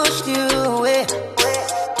pushed you away,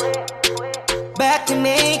 back to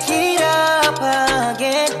make it up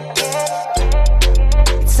again.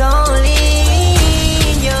 It's only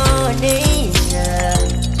in your nature,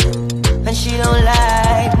 and she don't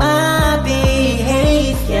like my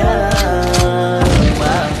behavior.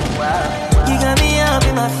 Wow, wow. You got me up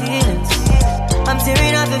in my feelings. I'm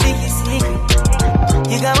tearing off a big secret.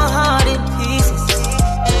 You got my heart in pieces.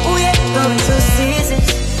 Oh yeah, going through seasons.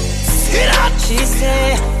 She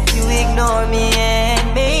said you ignore me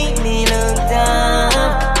and make me look dumb.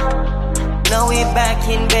 Now we back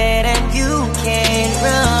in bed and you can't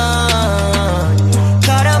run.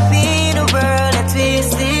 Caught up in a world of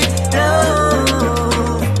twisted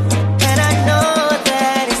love, and I know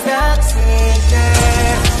that it's toxic,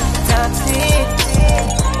 girl. Toxic,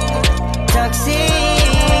 toxic.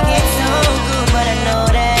 It's so good, but I know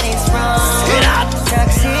that it's wrong.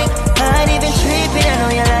 Toxic, I ain't even tripping. I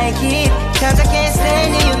know you like it. Cause I can't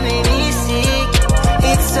stand it, you make me sick.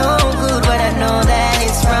 It's so good, but I know that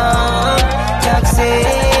it's wrong. Toxic.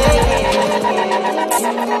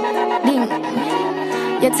 Ding,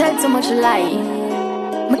 you tell too much lie.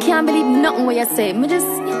 I can't believe nothing what you say. Me just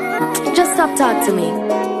stop talk to me.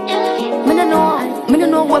 Me no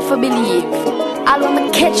know what for believe. All when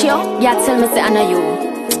me catch you, you tell me say I know you.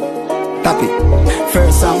 Tap it.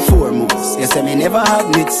 First and foremost, you say me never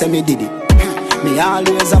had it, say me did it. Me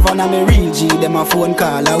always have one of me real G, them a phone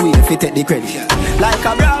call away if you take the credit. Like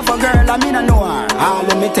a bravo girl, I mean I know her. All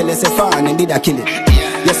when me tell you say fan and did I kill it.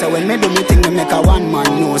 Yes, so when me do me thing, me make a one man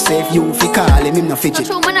know. Say if you fi call him no fidget.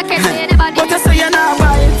 True, man, I can't say anybody. But I say you not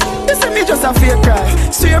buy it. You say me just a fake cry.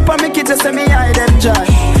 Swear up on me kids, you say me hide them joy.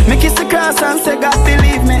 Me kiss the cross and say God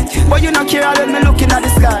believe me. But you no care all when me looking at the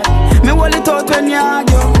sky. Me hold it out when you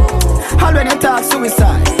argue. All when you talk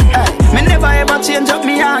suicide. Hey, me never ever change up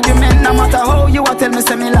me argument. No matter how you a tell me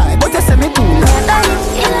say me lie, but you say me too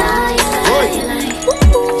lie.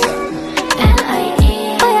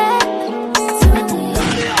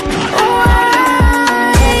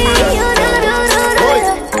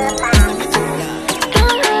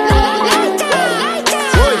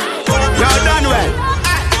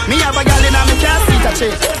 Me have a girl in a me can't see the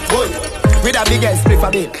chick. With a big ass spliff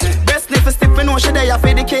a bit. Best sniff a stiff and know she there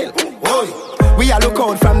for the kill. We a look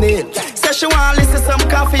out from the hill. Says she want listen some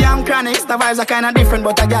coffee and chronics. The vibes are kinda different,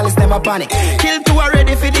 but a girl is never panic. Kill 2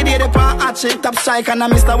 already for the day they pan hatch it. Top strike and I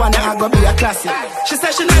Mr. One, I go be a classic. She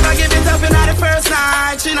says she never give it up in the first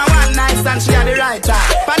night. She know one night stand, she had the right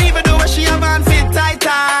time. But even though she have on fit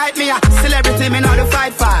tight, me a celebrity, me know the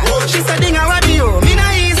fight. She said, Ding, what do you? Me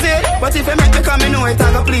not easy, but if you make me come, me know it,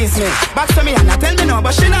 I go please me. Back to me and I tell me no,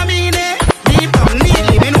 but she not mean it. Deep down,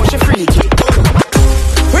 neatly, me know she freaky.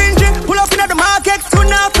 Fringy, pull up in the market,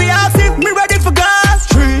 tune up for your if me ready for gas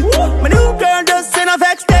street. My new girl just send a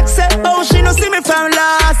vex text, say, oh, she no see me from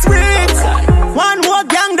last week. One more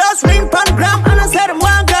gang does ring pan gram, and I said them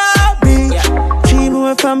one go beach. She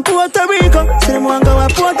moved from Puerto Rico, say them one go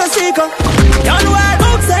to Puerto Rico. Don't worry,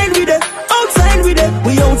 outside with it,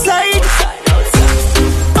 we outside.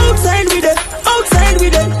 Outside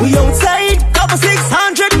with it, we outside. Couple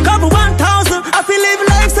 600, couple 1,000. I feel live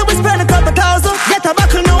life, so we spend a couple thousand. Get a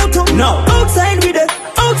back now too. No. Outside with it,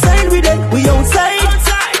 we outside.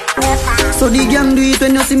 So the gang do it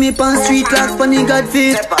when you see me on street class for the God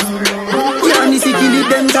feet. Yeah, and the city lead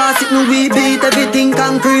them cause it no we beat everything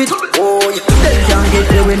concrete. Oh, them can't get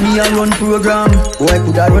there when me a run program. Boy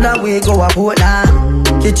coulda run away go a Portland.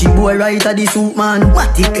 Catchy boy right at the soup man.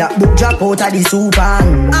 What the clap book drop out of the soup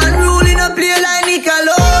man. And rolling a play like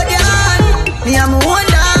Nickelodeon. Me a my own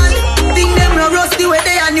dog.